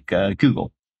like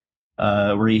Google,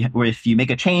 where if you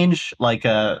make a change, like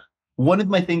one of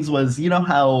my things was,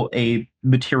 how a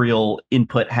material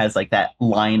input has like that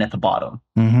line at the bottom.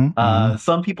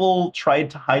 Some people tried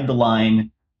to hide the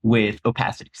line with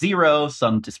opacity 0,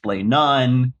 some display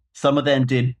none, some of them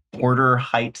did border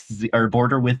height or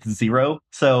border width 0.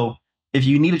 So if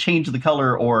you need to change the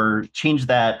color or change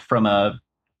that from a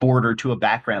border to a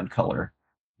background color,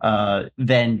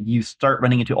 then you start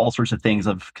running into all sorts of things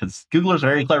because Googlers are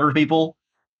very clever people.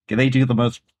 They do the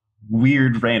most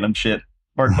weird random shit.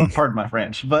 Pardon my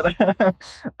French, but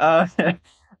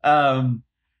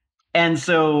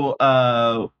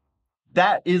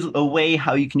that is a way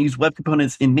how you can use web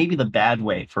components in maybe the bad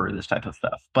way for this type of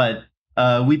stuff. But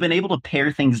we've been able to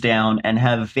pare things down and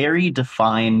have very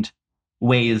defined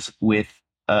ways with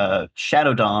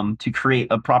Shadow DOM to create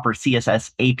a proper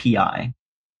CSS API.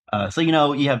 So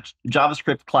you have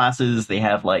JavaScript classes, they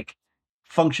have like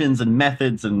functions and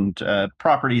methods and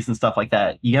properties and stuff like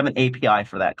that. You have an API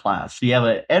for that class. So you have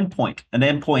an endpoint. An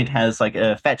endpoint has like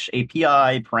a fetch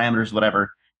API, parameters,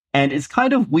 whatever. And it's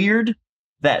kind of weird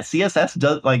that CSS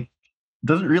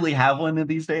doesn't really have one in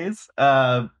these days.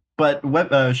 But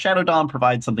Shadow DOM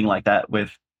provides something like that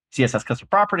with CSS custom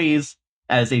properties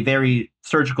as a very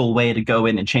surgical way to go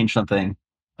in and change something.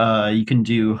 You can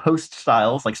do host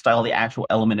styles, like style the actual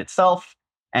element itself.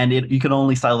 And you can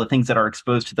only style the things that are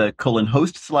exposed to the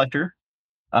 :host selector.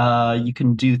 You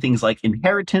can do things like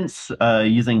inheritance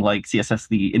using like CSS,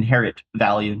 the inherit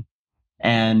value.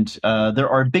 And there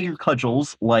are bigger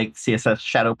cudgels like CSS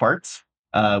shadow parts,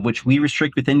 which we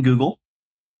restrict within Google.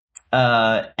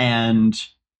 What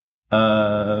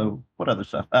other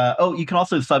stuff? You can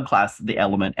also subclass the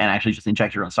element and actually just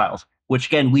inject your own styles, which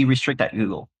again, we restrict at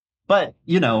Google. But,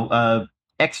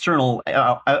 external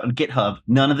GitHub,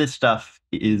 none of this stuff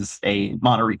is a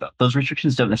monorepo. Those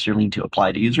restrictions don't necessarily need to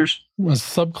apply to users. Does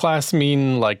subclass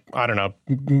mean like, I don't know,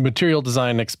 material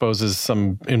design exposes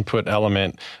some input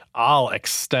element? I'll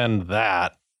extend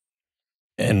that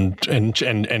and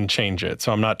change it.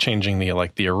 So I'm not changing the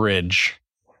orig.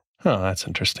 Oh, that's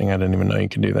interesting. I didn't even know you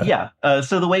can do that. Yeah.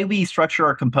 So the way we structure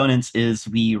our components is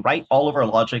we write all of our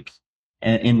logic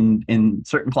in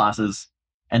certain classes,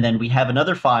 and then we have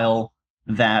another file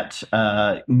that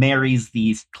marries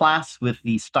the class with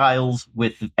the styles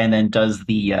and then does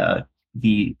the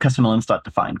custom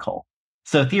elements.define call.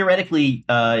 So theoretically,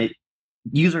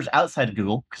 users outside of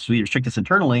Google, because we restrict this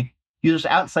internally, users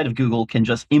outside of Google can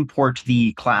just import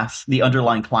the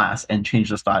underlying class and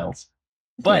change the styles.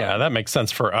 But yeah, that makes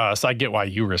sense for us. I get why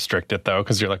you restrict it, though,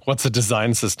 because you're like, what's a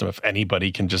design system if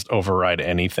anybody can just override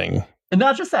anything? And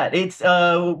not just that, it's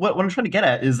what I'm trying to get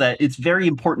at is that it's very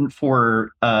important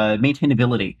for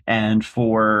maintainability and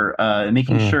for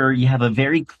making sure you have a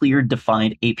very clear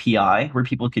defined API where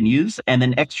people can use, and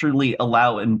then externally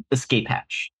allow an escape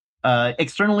hatch.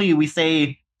 Externally, we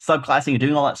say subclassing and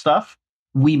doing all that stuff.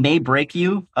 We may break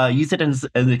you, use it as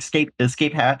an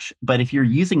escape hatch, but if you're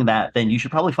using that, then you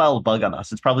should probably file a bug on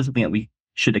us. It's probably something that we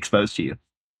should expose to you.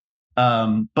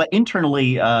 But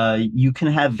internally, you can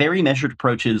have very measured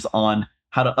approaches on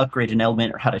how to upgrade an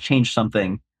element or how to change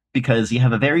something because you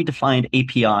have a very defined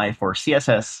API for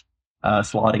CSS,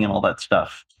 slotting, and all that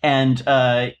stuff. And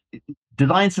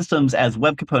design systems as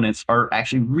web components are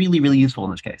actually really, really useful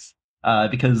in this case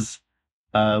because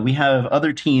we have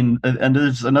other team, and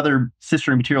there's another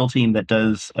sister material team that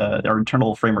does our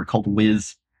internal framework called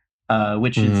Wiz,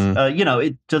 which is,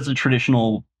 it does a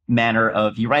traditional manner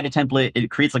of you write a template,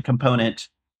 it creates a component,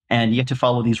 and you have to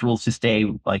follow these rules to stay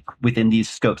like within these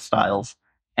scope styles.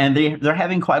 And they're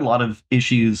having quite a lot of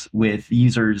issues with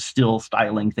users still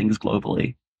styling things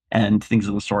globally and things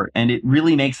of the sort. And it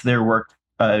really makes their work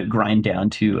grind down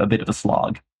to a bit of a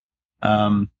slog.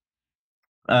 So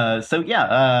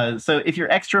if you're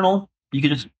external, you can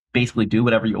just basically do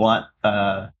whatever you want.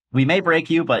 We may break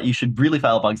you, but you should really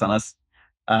file bugs on us.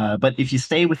 But if you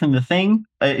stay within the thing,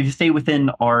 if you stay within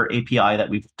our API that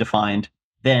we've defined,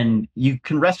 then you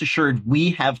can rest assured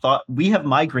we have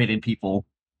migrated people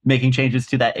making changes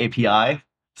to that API.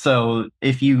 So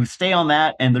if you stay on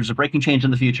that and there's a breaking change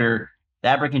in the future,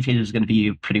 that breaking change is going to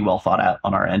be pretty well thought out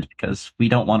on our end because we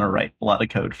don't want to write a lot of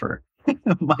code for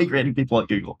migrating people at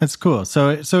Google. That's cool.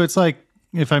 So it's like,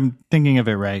 if I'm thinking of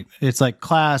it right, it's like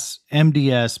class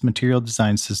MDS material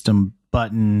design system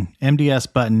button,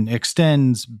 MDS button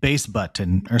extends base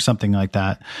button or something like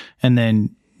that. And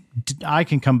then I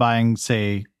can come by and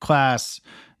say class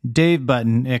Dave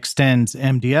button extends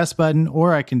MDS button,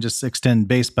 or I can just extend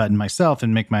base button myself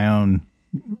and make my own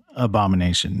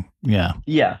abomination. Yeah.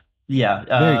 Yeah.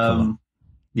 Very cool.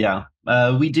 Yeah.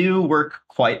 We do work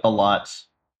quite a lot.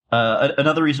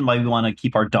 Another reason why we want to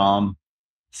keep our DOM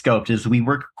scoped is we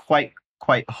work quite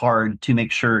hard to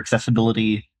make sure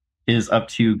accessibility is up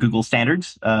to Google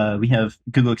standards. We have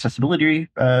Google accessibility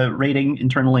rating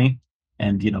internally,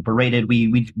 and berated.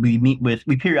 We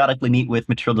periodically meet with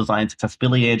material designs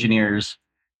accessibility engineers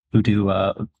who do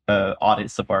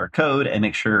audits of our code and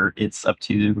make sure it's up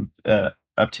to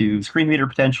screen reader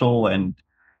potential and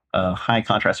high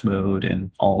contrast mode and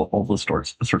all those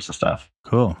sorts of stuff.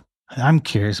 Cool. I'm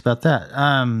curious about that.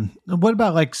 What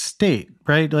about like state,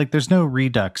 right? Like there's no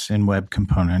Redux in web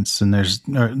components, and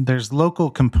there's local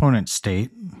component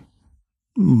state,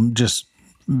 just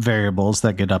variables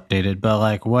that get updated. But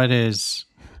like,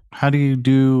 how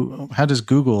does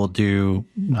Google do,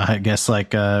 I guess,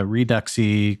 like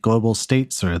Reduxy global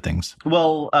state sort of things?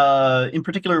 Well, in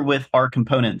particular with our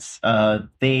components,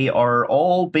 they are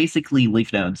all basically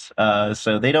leaf nodes.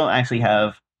 So they don't actually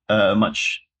have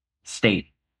much state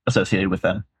associated with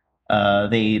them.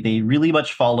 They really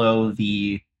much follow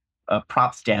the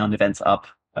props down, events up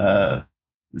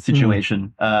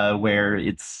situation, where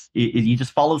you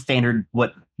just follow standard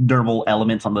what normal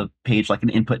elements on the page like an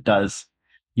input does.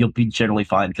 You'll be generally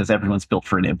fine because everyone's built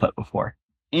for an input before.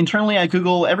 Internally at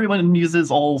Google, everyone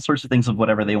uses all sorts of things of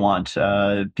whatever they want.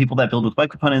 People that build with web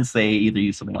components, they either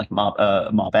use something like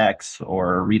MobX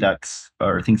or Redux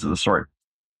or things of the sort.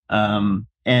 And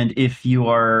if you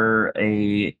are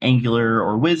a Angular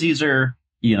or Wiz user,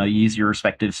 you use your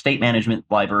respective state management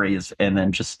libraries and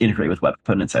then just integrate with web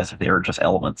components as if they were just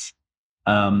elements.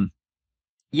 As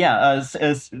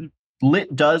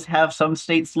Lit does have some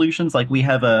state solutions, like we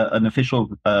have an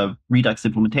official Redux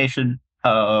implementation.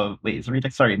 Is it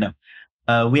Redux? Sorry, no.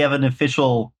 We have an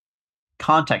official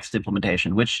context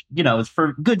implementation, which is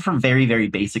good for very, very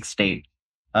basic state.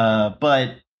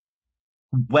 But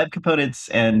web components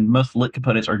and most Lit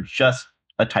components are just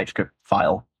a TypeScript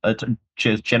file,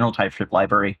 just general TypeScript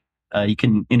library. You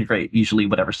can integrate usually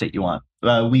whatever state you want.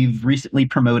 We've recently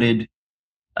promoted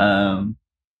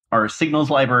our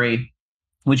signals library,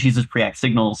 which uses Preact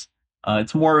signals.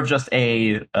 It's more of just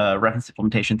a reference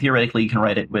implementation. Theoretically, you can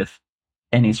write it with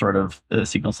any sort of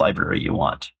signals library you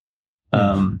want.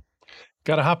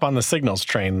 Got to hop on the signals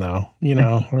train, though.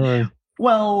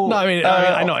 Well, no,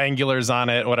 I know Angular's on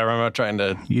it. Whatever. I'm not trying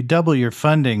to. You double your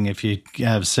funding if you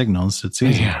have signals. It's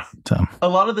easy. Yeah. A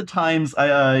lot of the times,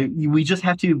 we just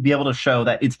have to be able to show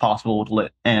that it's possible with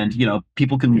Lit, and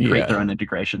people can create their own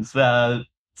integrations.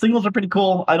 Signals are pretty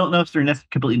cool. I don't know if they're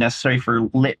completely necessary for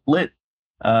Lit.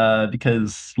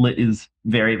 because lit is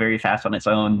very, very fast on its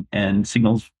own, and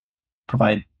signals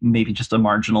provide maybe just a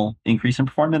marginal increase in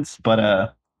performance.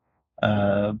 But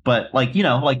like,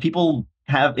 like people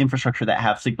have infrastructure that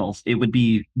have signals. It would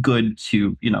be good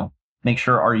to, make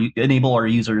sure enable our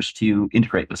users to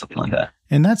integrate with something like that.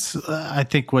 And that's, I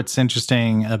think, what's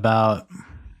interesting about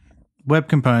web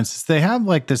components is they have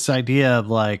like this idea of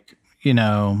like,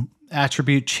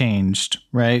 attribute changed,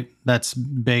 right? That's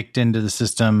baked into the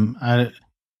system. And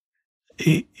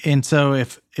so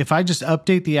if I just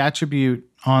update the attribute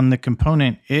on the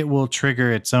component, it will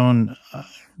trigger its own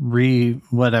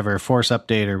force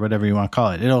update or whatever you want to call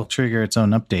it. It'll trigger its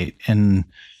own update. And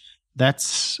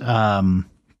that's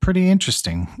pretty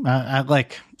interesting.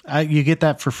 You get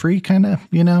that for free, kind of,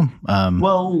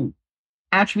 Well,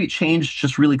 attribute change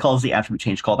just really calls the attribute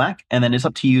change callback, and then it's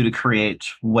up to you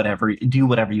to do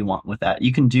whatever you want with that.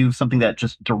 You can do something that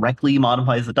just directly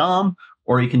modifies the DOM,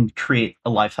 or you can create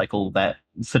a lifecycle that,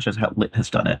 such as how lit has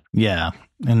done it. Yeah,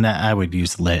 and that I would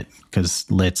use lit because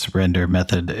lit's render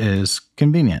method is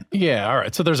convenient. Yeah, all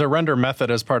right. So there's a render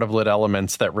method as part of lit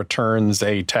elements that returns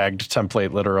a tagged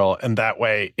template literal, and that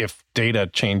way, if data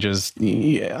changes,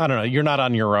 I don't know, you're not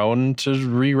on your own to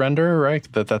re-render, right?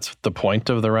 That's the point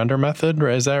of the render method,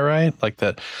 is that right? Like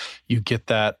that, you get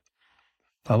that.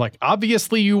 Like,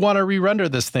 obviously, you want to re-render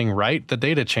this thing, right? The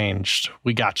data changed.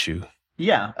 We got you.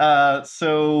 Yeah.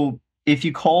 So if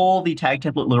you call the tag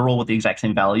template literal with the exact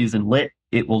same values in lit,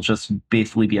 it will just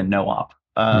basically be a no-op.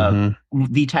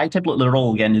 The tag template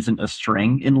literal, again, isn't a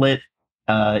string in lit.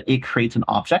 It creates an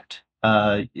object.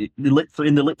 In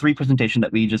the lit 3 presentation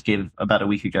that we just gave about a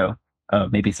week ago,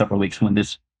 maybe several weeks when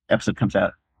this episode comes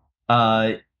out,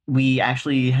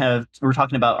 we're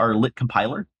talking about our lit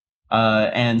compiler.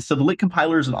 And so the lit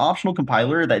compiler is an optional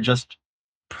compiler that just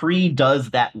pre-does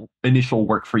that initial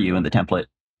work for you in the template.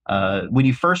 When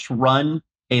you first run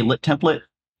a lit template,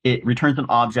 it returns an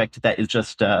object that is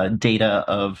just metadata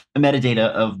of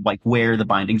like where the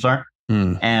bindings are.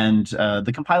 And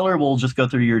the compiler will just go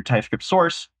through your TypeScript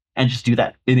source and just do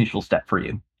that initial step for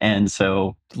you. And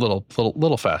so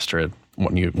little faster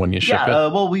when you ship it.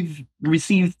 Well, we've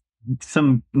received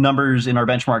some numbers in our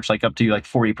benchmarks, like up to like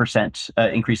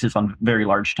 40% increases on very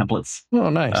large templates. Oh,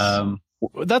 nice.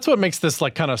 That's what makes this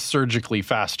like kind of surgically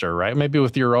faster, right? Maybe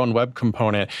with your own web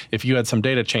component, if you had some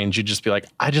data change, you'd just be like,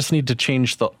 I just need to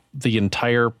change the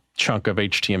entire chunk of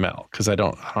HTML because I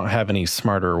don't have any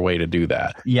smarter way to do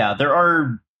that. Yeah, there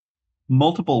are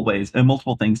multiple ways and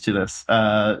multiple things to this.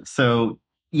 So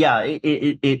yeah,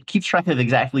 it keeps track of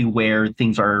exactly where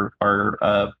things are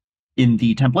in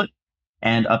the template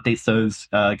and updates those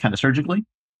kind of surgically.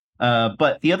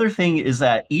 But the other thing is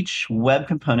that each web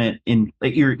component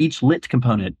each lit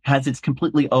component has its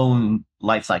completely own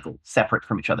lifecycle separate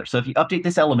from each other. So if you update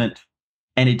this element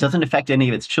and it doesn't affect any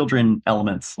of its children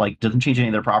elements, like doesn't change any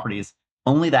of their properties,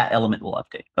 only that element will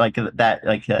update. That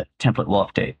template will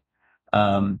update.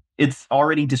 It's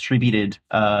already distributed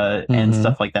and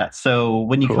stuff like that. So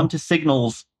when you come to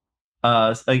signals,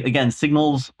 again,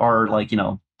 signals are like,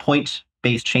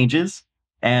 point-based changes.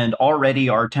 And already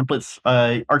our templates,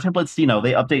 they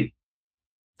update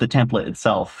the template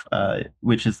itself,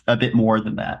 which is a bit more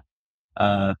than that.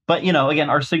 But, again,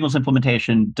 our signals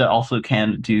implementation also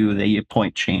can do the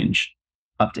point change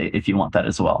update if you want that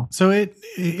as well. So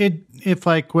if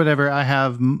like whatever I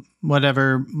have,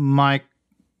 whatever my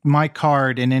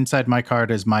card, and inside my card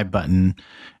is my button,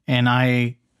 and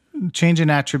I change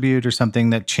an attribute or something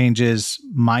that changes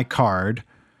my card,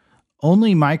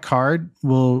 only my card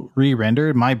will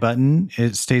re-render. My button,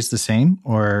 it stays the same,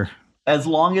 or as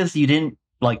long as you didn't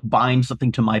like bind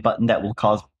something to my button that will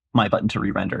cause my button to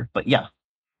re-render. But yeah.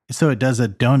 So it does a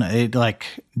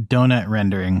donut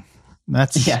rendering.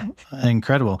 That's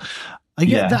incredible.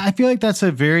 I feel like that's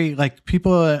a very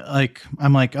people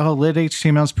I'm like, oh, lit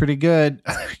HTML is pretty good.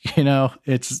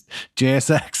 It's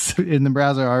JSX in the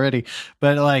browser already,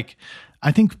 but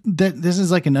I think that this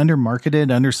is like an undermarketed,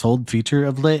 undersold feature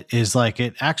of lit is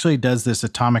it actually does this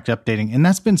atomic updating. And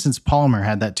that's been since Polymer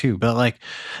had that too. But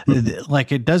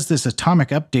it does this atomic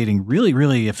updating really,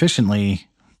 really efficiently.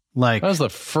 That was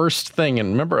the first thing. And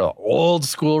remember old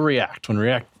school React, when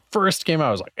React first came out,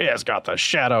 I was like, it's got the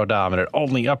shadow DOM and it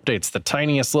only updates the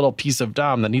tiniest little piece of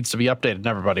DOM that needs to be updated. And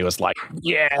everybody was like,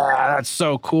 yeah, that's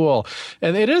so cool.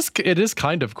 And it is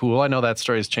kind of cool. I know that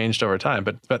story has changed over time,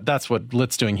 but that's what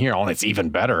Lit's doing here. Only it's even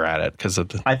better at it because of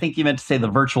I think you meant to say the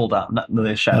virtual DOM, not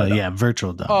the shadow DOM. Yeah,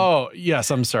 virtual DOM. Oh, yes,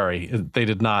 I'm sorry. They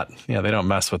did not. Yeah, they don't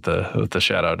mess with the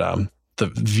shadow DOM, the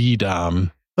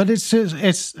VDOM. But it's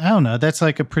I don't know. That's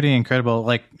a pretty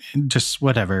incredible, just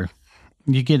whatever.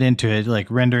 you get into it, like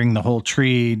rendering the whole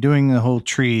tree, doing the whole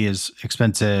tree is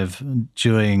expensive.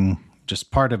 Doing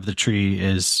just part of the tree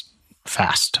is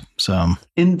fast. So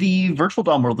in the virtual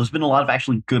DOM world, there's been a lot of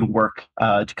actually good work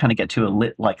to kind of get to a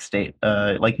lit-like state.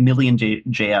 Like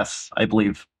JS, I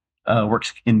believe,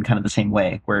 works in kind of the same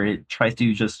way, where it tries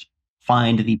to just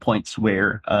find the points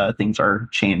where things are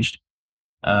changed.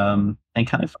 And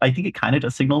kind of, I think it kind of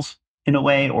does signals in a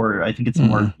way, or I think it's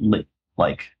more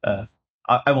lit-like.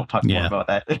 I won't talk more about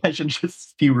that. I should just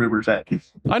spew rumors at.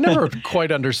 I never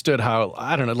quite understood how,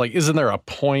 I don't know, like, isn't there a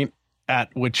point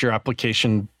at which your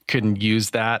application can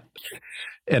use that?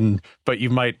 But you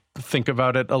might think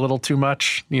about it a little too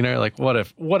much, you know, like what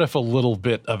if a little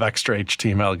bit of extra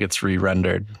HTML gets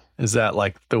re-rendered? Is that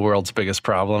like the world's biggest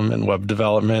problem in web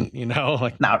development? You know,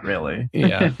 like not really.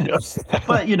 Yeah.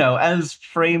 But, you know, as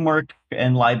framework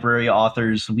and library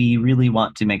authors, we really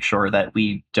want to make sure that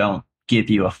we don't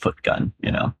give you a foot gun,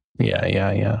 you know?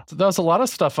 Yeah. So there's a lot of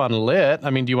stuff on Lit. I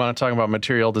mean, do you want to talk about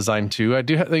material design too? I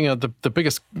do have, you know, the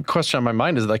biggest question on my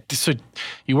mind is like, so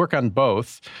you work on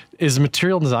both. Is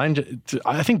material design,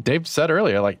 I think Dave said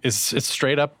earlier, like, is it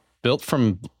straight up built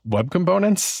from web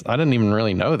components? I didn't even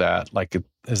really know that. Like,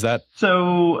 is that?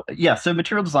 So, yeah, so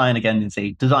material design, again, is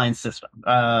a design system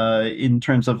in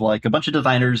terms of like a bunch of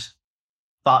designers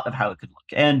thought of how it could look.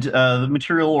 And the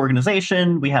material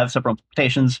organization, we have several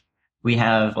implementations. We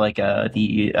have like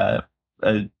the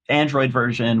Android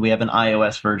version. We have an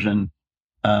iOS version.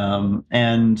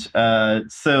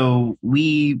 So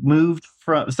we moved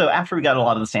from... So after we got a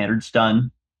lot of the standards done,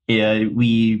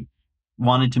 we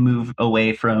wanted to move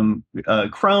away from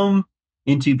Chrome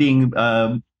into being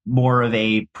more of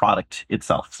a product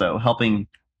itself. So helping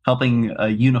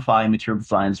unify material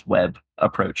design's web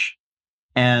approach.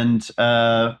 And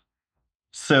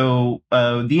so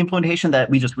the implementation that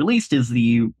we just released is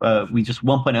we just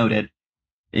 1.0'd it,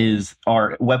 is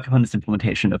our web components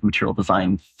implementation of Material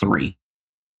Design 3.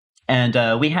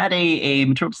 And we had a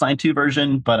Material Design 2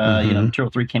 version, but you know, Material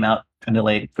 3 came out kind of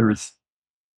late. It was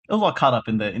all caught up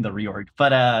in the reorg.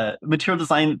 But Material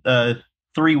Design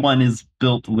 3.1 is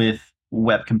built with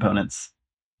web components,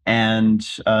 and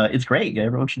it's great.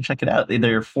 Everyone should check it out.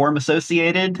 They're form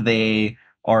associated. They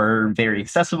are very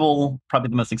accessible, probably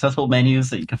the most accessible menus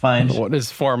that you can find. What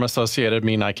does form associated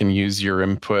mean? I can use your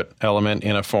input element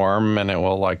in a form and it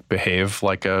will like behave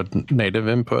like a native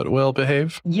input will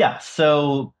behave? Yeah.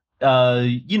 So,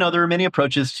 you know, there are many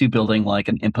approaches to building like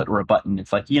an input or a button.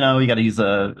 It's like, you know, you got to use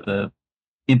the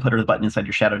input or the button inside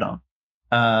your shadow DOM.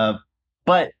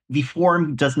 But the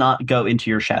form does not go into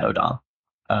your shadow DOM.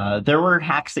 There were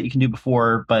hacks that you can do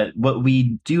before, but what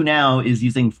we do now is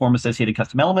using form-associated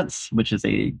custom elements, which is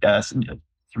a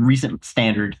recent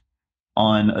standard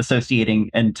on associating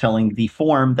and telling the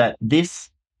form that this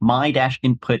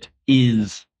my-input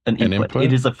is an input.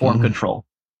 It is a form control.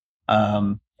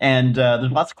 And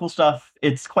there's lots of cool stuff.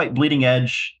 It's quite bleeding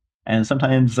edge. And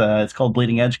sometimes it's called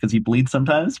bleeding edge because you bleed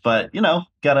sometimes. But, you know,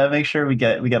 gotta make sure we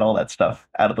get all that stuff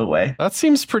out of the way. That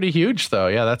seems pretty huge, though.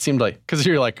 Yeah, that seemed like, because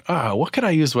you're like, what could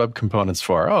I use web components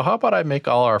for? Oh, how about I make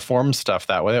all our form stuff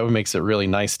that way? That makes it really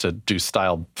nice to do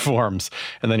styled forms.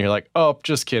 And then you're like, oh,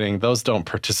 just kidding. Those don't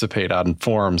participate on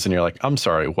forms. And you're like, I'm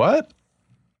sorry, what?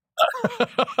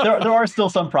 there are still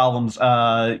some problems.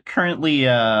 Currently,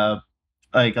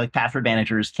 like password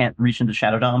managers can't reach into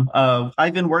Shadow DOM.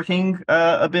 I've been working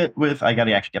a bit with, I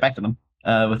gotta actually get back to them,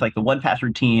 with like the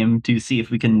 1Password team to see if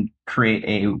we can create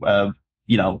a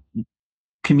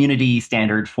community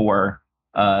standard for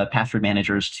password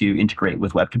managers to integrate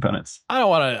with web components. I don't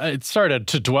want to start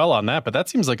to dwell on that, but that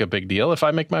seems like a big deal. If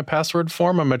I make my password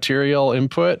form a material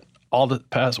input, all the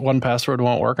 1Password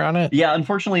won't work on it? Yeah,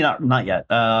 unfortunately, not yet.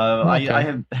 Okay.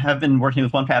 I have been working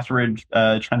with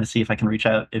 1Password, trying to see if I can reach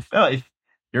out. If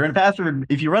you're in password,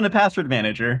 if you run a password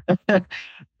manager,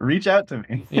 reach out to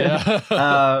me.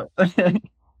 Yeah.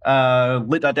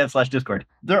 lit.dev/discord.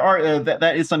 There are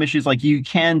that is some issues. Like you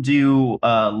can do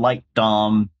light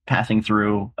DOM passing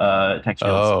through text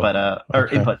fields, or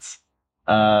inputs.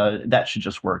 That should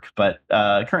just work. But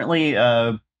currently,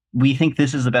 we think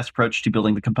this is the best approach to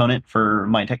building the component for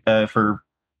for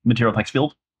material text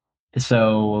field.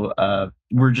 So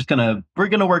we're gonna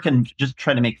work and just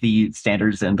try to make the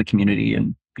standards and the community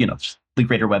and the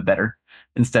greater web better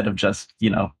instead of just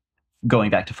going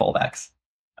back to fallbacks.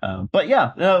 But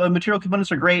yeah, material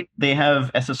components are great. They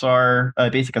have SSR,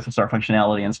 basic SSR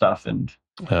functionality and stuff, and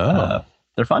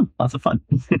they're fun. Lots of fun.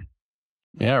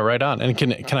 Yeah, right on. And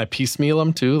can I piecemeal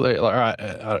them too? It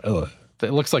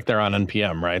looks like they're on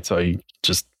NPM, right? So you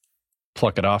just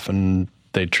pluck it off and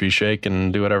they tree shake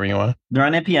and do whatever you want? They're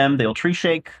on npm. They'll tree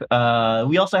shake.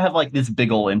 We also have like this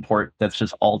big ol' import that's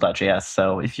just all.js.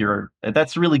 So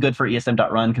that's really good for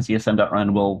esm.run because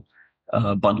esm.run will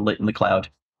bundle it in the cloud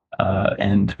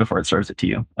and before it serves it to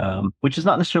you, which is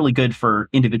not necessarily good for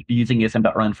using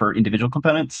esm.run for individual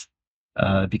components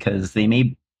because they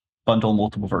may bundle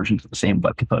multiple versions of the same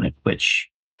web component, which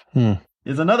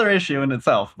is another issue in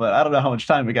itself. But I don't know how much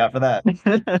time we got for that.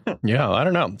 Yeah, I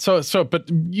don't know. But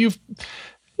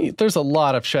there's a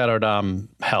lot of Shadow DOM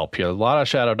help here, a lot of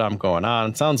Shadow DOM going on.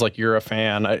 It sounds like you're a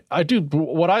fan. I do.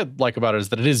 What I like about it is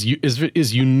that it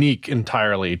is unique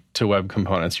entirely to web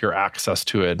components, your access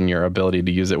to it and your ability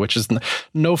to use it, which is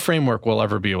no framework will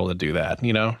ever be able to do that.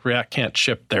 React can't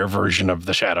ship their version of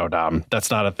the Shadow DOM. That's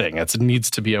not a thing. It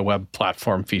needs to be a web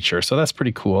platform feature. So that's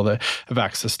pretty cool to have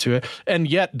access to it. And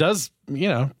yet does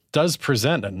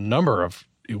present a number of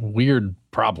weird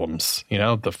problems,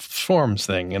 the forms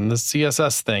thing and the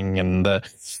CSS thing and the,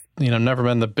 never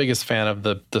been the biggest fan of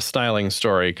the styling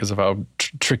story because of how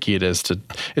tricky it is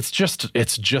it's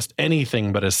just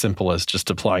anything but as simple as just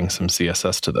applying some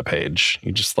CSS to the page.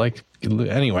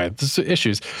 Anyway, this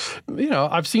issues,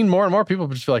 I've seen more and more people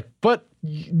just be like, but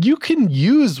you can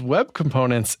use web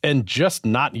components and just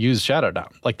not use Shadow DOM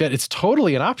like that. It's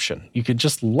totally an option. You could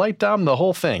just light down the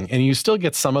whole thing and you still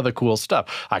get some of the cool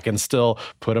stuff. I can still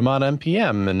put them on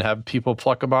NPM and have people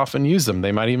pluck them off and use them.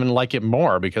 They might even like it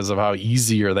more because of how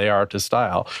easier they are to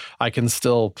style. I can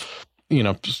still,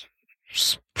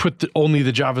 put only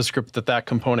the JavaScript that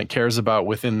component cares about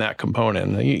within that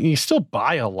component. You still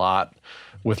buy a lot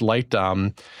with light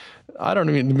DOM. I don't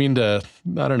even mean to,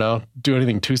 do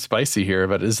anything too spicy here,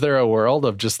 but is there a world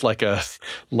of just like a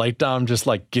light DOM just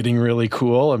like getting really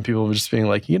cool and people just being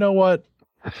like, you know what?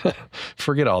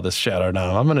 Forget all this Shadow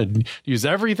DOM. I'm going to use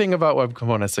everything about web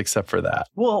components except for that.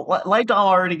 Well, light DOM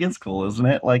already gets cool, isn't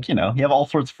it? Like, you have all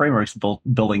sorts of frameworks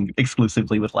building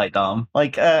exclusively with light DOM.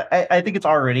 Like, I think it's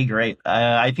already great.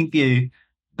 I think the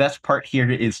best part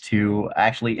here is to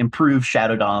actually improve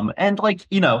Shadow DOM. And like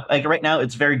right now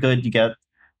it's very good. You get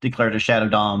declared a Shadow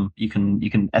DOM. You can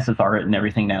SSR it and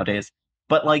everything nowadays.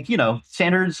 But like,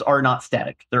 standards are not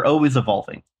static. They're always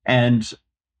evolving. And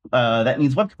that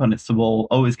means web components will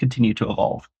always continue to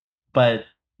evolve. But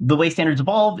the way standards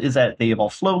evolve is that they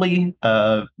evolve slowly,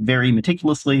 very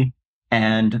meticulously,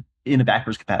 and in a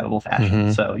backwards compatible fashion.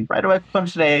 Mm-hmm. So you write a web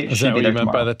component today. Is that what you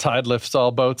meant by the tide lifts all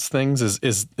boats things? Is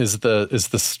the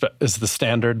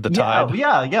standard the tide?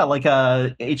 Yeah. Like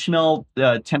HTML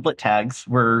template tags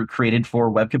were created for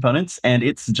web components, and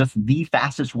it's just the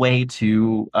fastest way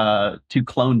to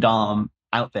clone DOM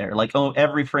out there. Like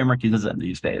every framework uses them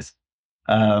these days.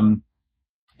 HTML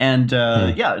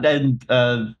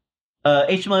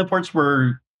imports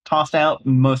were tossed out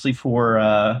mostly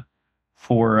for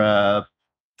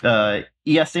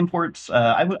ES imports.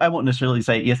 I won't necessarily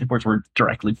say ES imports were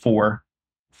directly for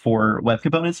web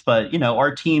components, but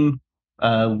our team,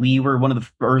 we were one of the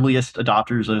earliest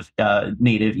adopters of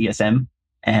native ESM,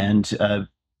 and a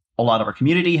lot of our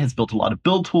community has built a lot of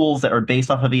build tools that are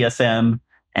based off of ESM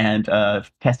and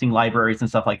testing libraries and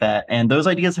stuff like that. And those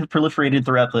ideas have proliferated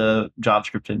throughout the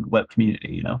JavaScript and web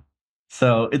community.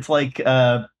 So it's like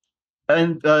there's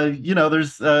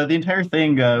the entire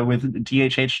thing with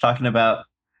DHH talking about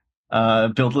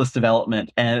build list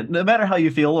development, and no matter how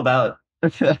you feel about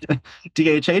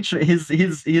DHH, his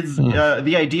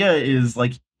the idea is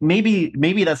like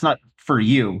maybe that's not for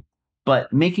you,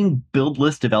 but making build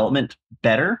list development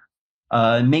better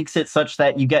makes it such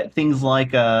that you get things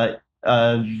like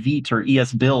Vite or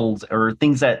ES build or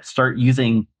things that start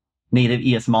using native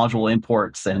ES module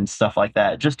imports and stuff like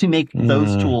that, just to make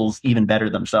those tools even better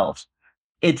themselves.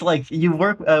 It's like you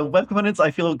work web components, I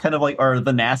feel kind of like are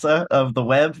the NASA of the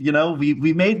web.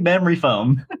 We made memory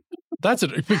foam. That's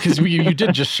it, because you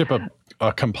did just ship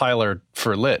a compiler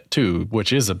for lit too,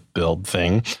 which is a build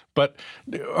thing. But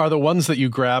are the ones that you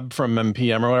grab from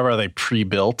NPM or whatever, are they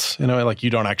pre-built? Like you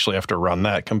don't actually have to run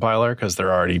that compiler because they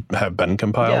already have been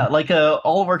compiled? Yeah, like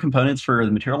all of our components for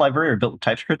the material library are built with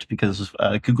TypeScript because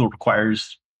Google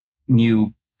requires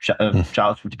new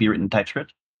JavaScript to be written in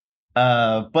TypeScript.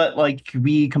 But like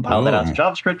we compile that out to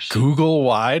JavaScript. Google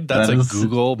wide? That's a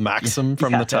Google maxim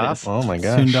from the top? Oh my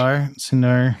gosh.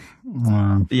 Sundar.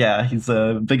 Yeah, he's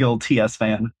a big old TS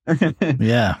fan.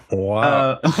 Yeah.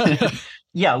 Wow.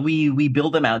 Yeah, we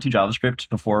build them out to JavaScript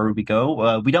before we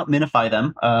go. We don't minify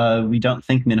them. We don't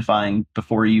think minifying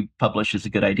before you publish is a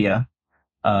good idea.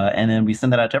 And then we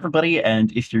send that out to everybody.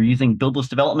 And if you're using build list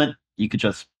development, you could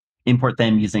just import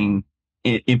them using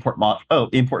import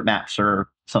maps or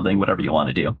something, whatever you want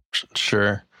to do.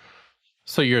 Sure.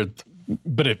 So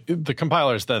But the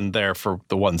compiler is then there for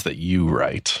the ones that you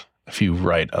write. If you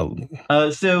write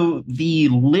so the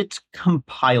lit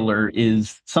compiler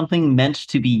is something meant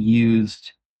to be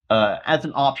used as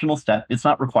an optional step. It's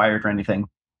not required or anything.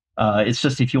 It's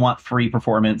just if you want free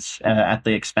performance at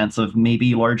the expense of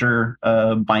maybe larger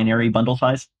binary bundle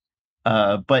size.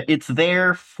 But it's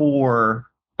there for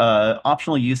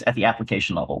optional use at the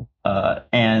application level,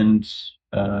 and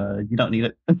you don't need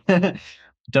it.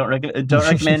 Don't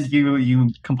recommend you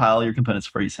compile your components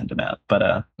before you send them out.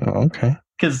 But okay,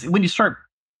 because when you start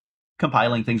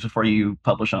compiling things before you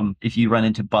publish them, if you run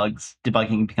into bugs,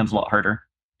 debugging becomes a lot harder.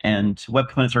 And web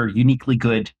components are uniquely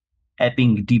good at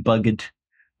being debugged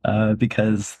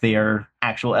because they are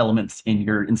actual elements in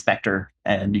your inspector,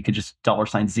 and you could just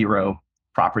 $0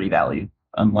 property value.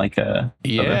 Unlike oh,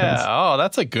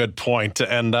 that's a good point to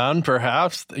end on.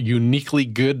 Perhaps uniquely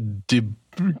good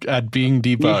at being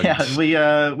debugged.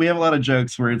 Yeah, we have a lot of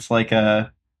jokes where it's like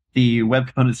the web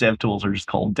components dev tools are just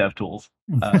called dev tools,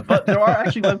 but there are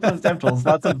actually web components dev tools.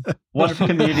 Lots of wonderful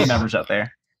community members out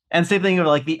there. And same thing with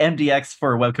like the MDX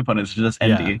for web components, just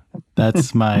MD.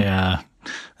 Yeah,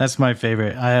 that's my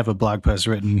favorite. I have a blog post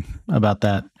written about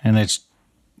that, and it's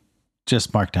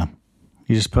just Markdown.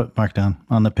 You just put Markdown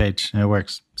on the page and it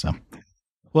works. So,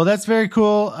 well, that's very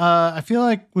cool. I feel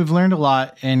like we've learned a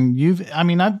lot, and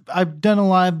I've done a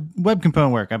lot of web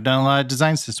component work. I've done a lot of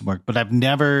design system work, but I've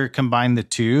never combined the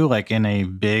two like in a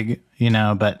big,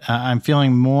 but I'm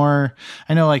feeling more,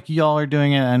 I know like y'all are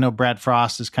doing it. I know Brad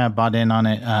Frost has kind of bought in on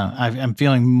it. I'm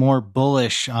feeling more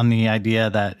bullish on the idea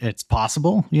that it's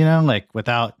possible, like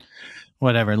without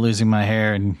losing my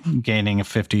hair and gaining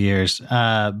 50 years.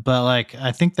 But like,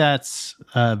 I think that's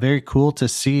very cool to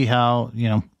see how,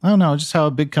 I don't know, just how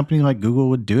a big company like Google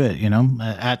would do it,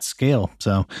 at scale.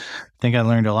 So I think I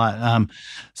learned a lot.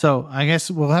 So I guess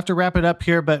we'll have to wrap it up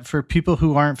here, but for people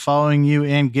who aren't following you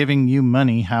and giving you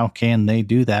money, how can they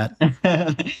do that?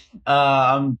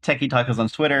 I'm Techie Tacos on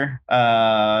Twitter.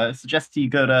 Suggest you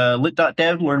go to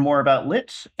lit.dev, learn more about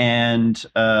lit. And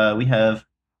we have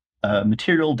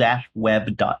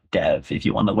material-web.dev if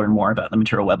you want to learn more about the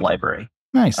Material Web Library.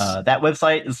 Nice. That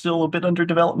website is still a bit under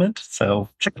development, so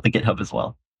check the GitHub as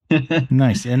well.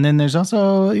 Nice. And then there's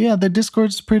also, the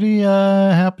Discord's pretty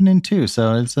happening too.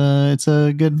 So it's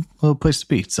a good little place to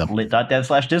be. So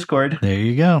lit.dev/Discord. There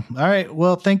you go. All right.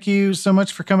 Well, thank you so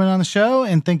much for coming on the show.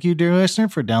 And thank you, dear listener,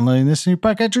 for downloading this new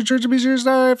podcast. Church, be sure to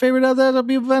start favorite of that. I'll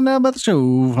be find out about the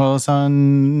show. Follow us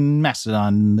on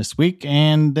Mastodon this week.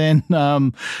 And then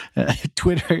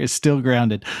Twitter is still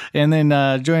grounded. And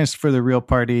then join us for the real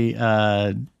party.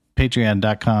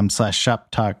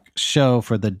 Patreon.com/Shop Talk Show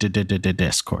for the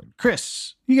Discord.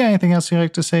 Chris, you got anything else you'd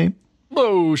like to say?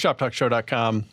 Whoa, shoptalkshow.com.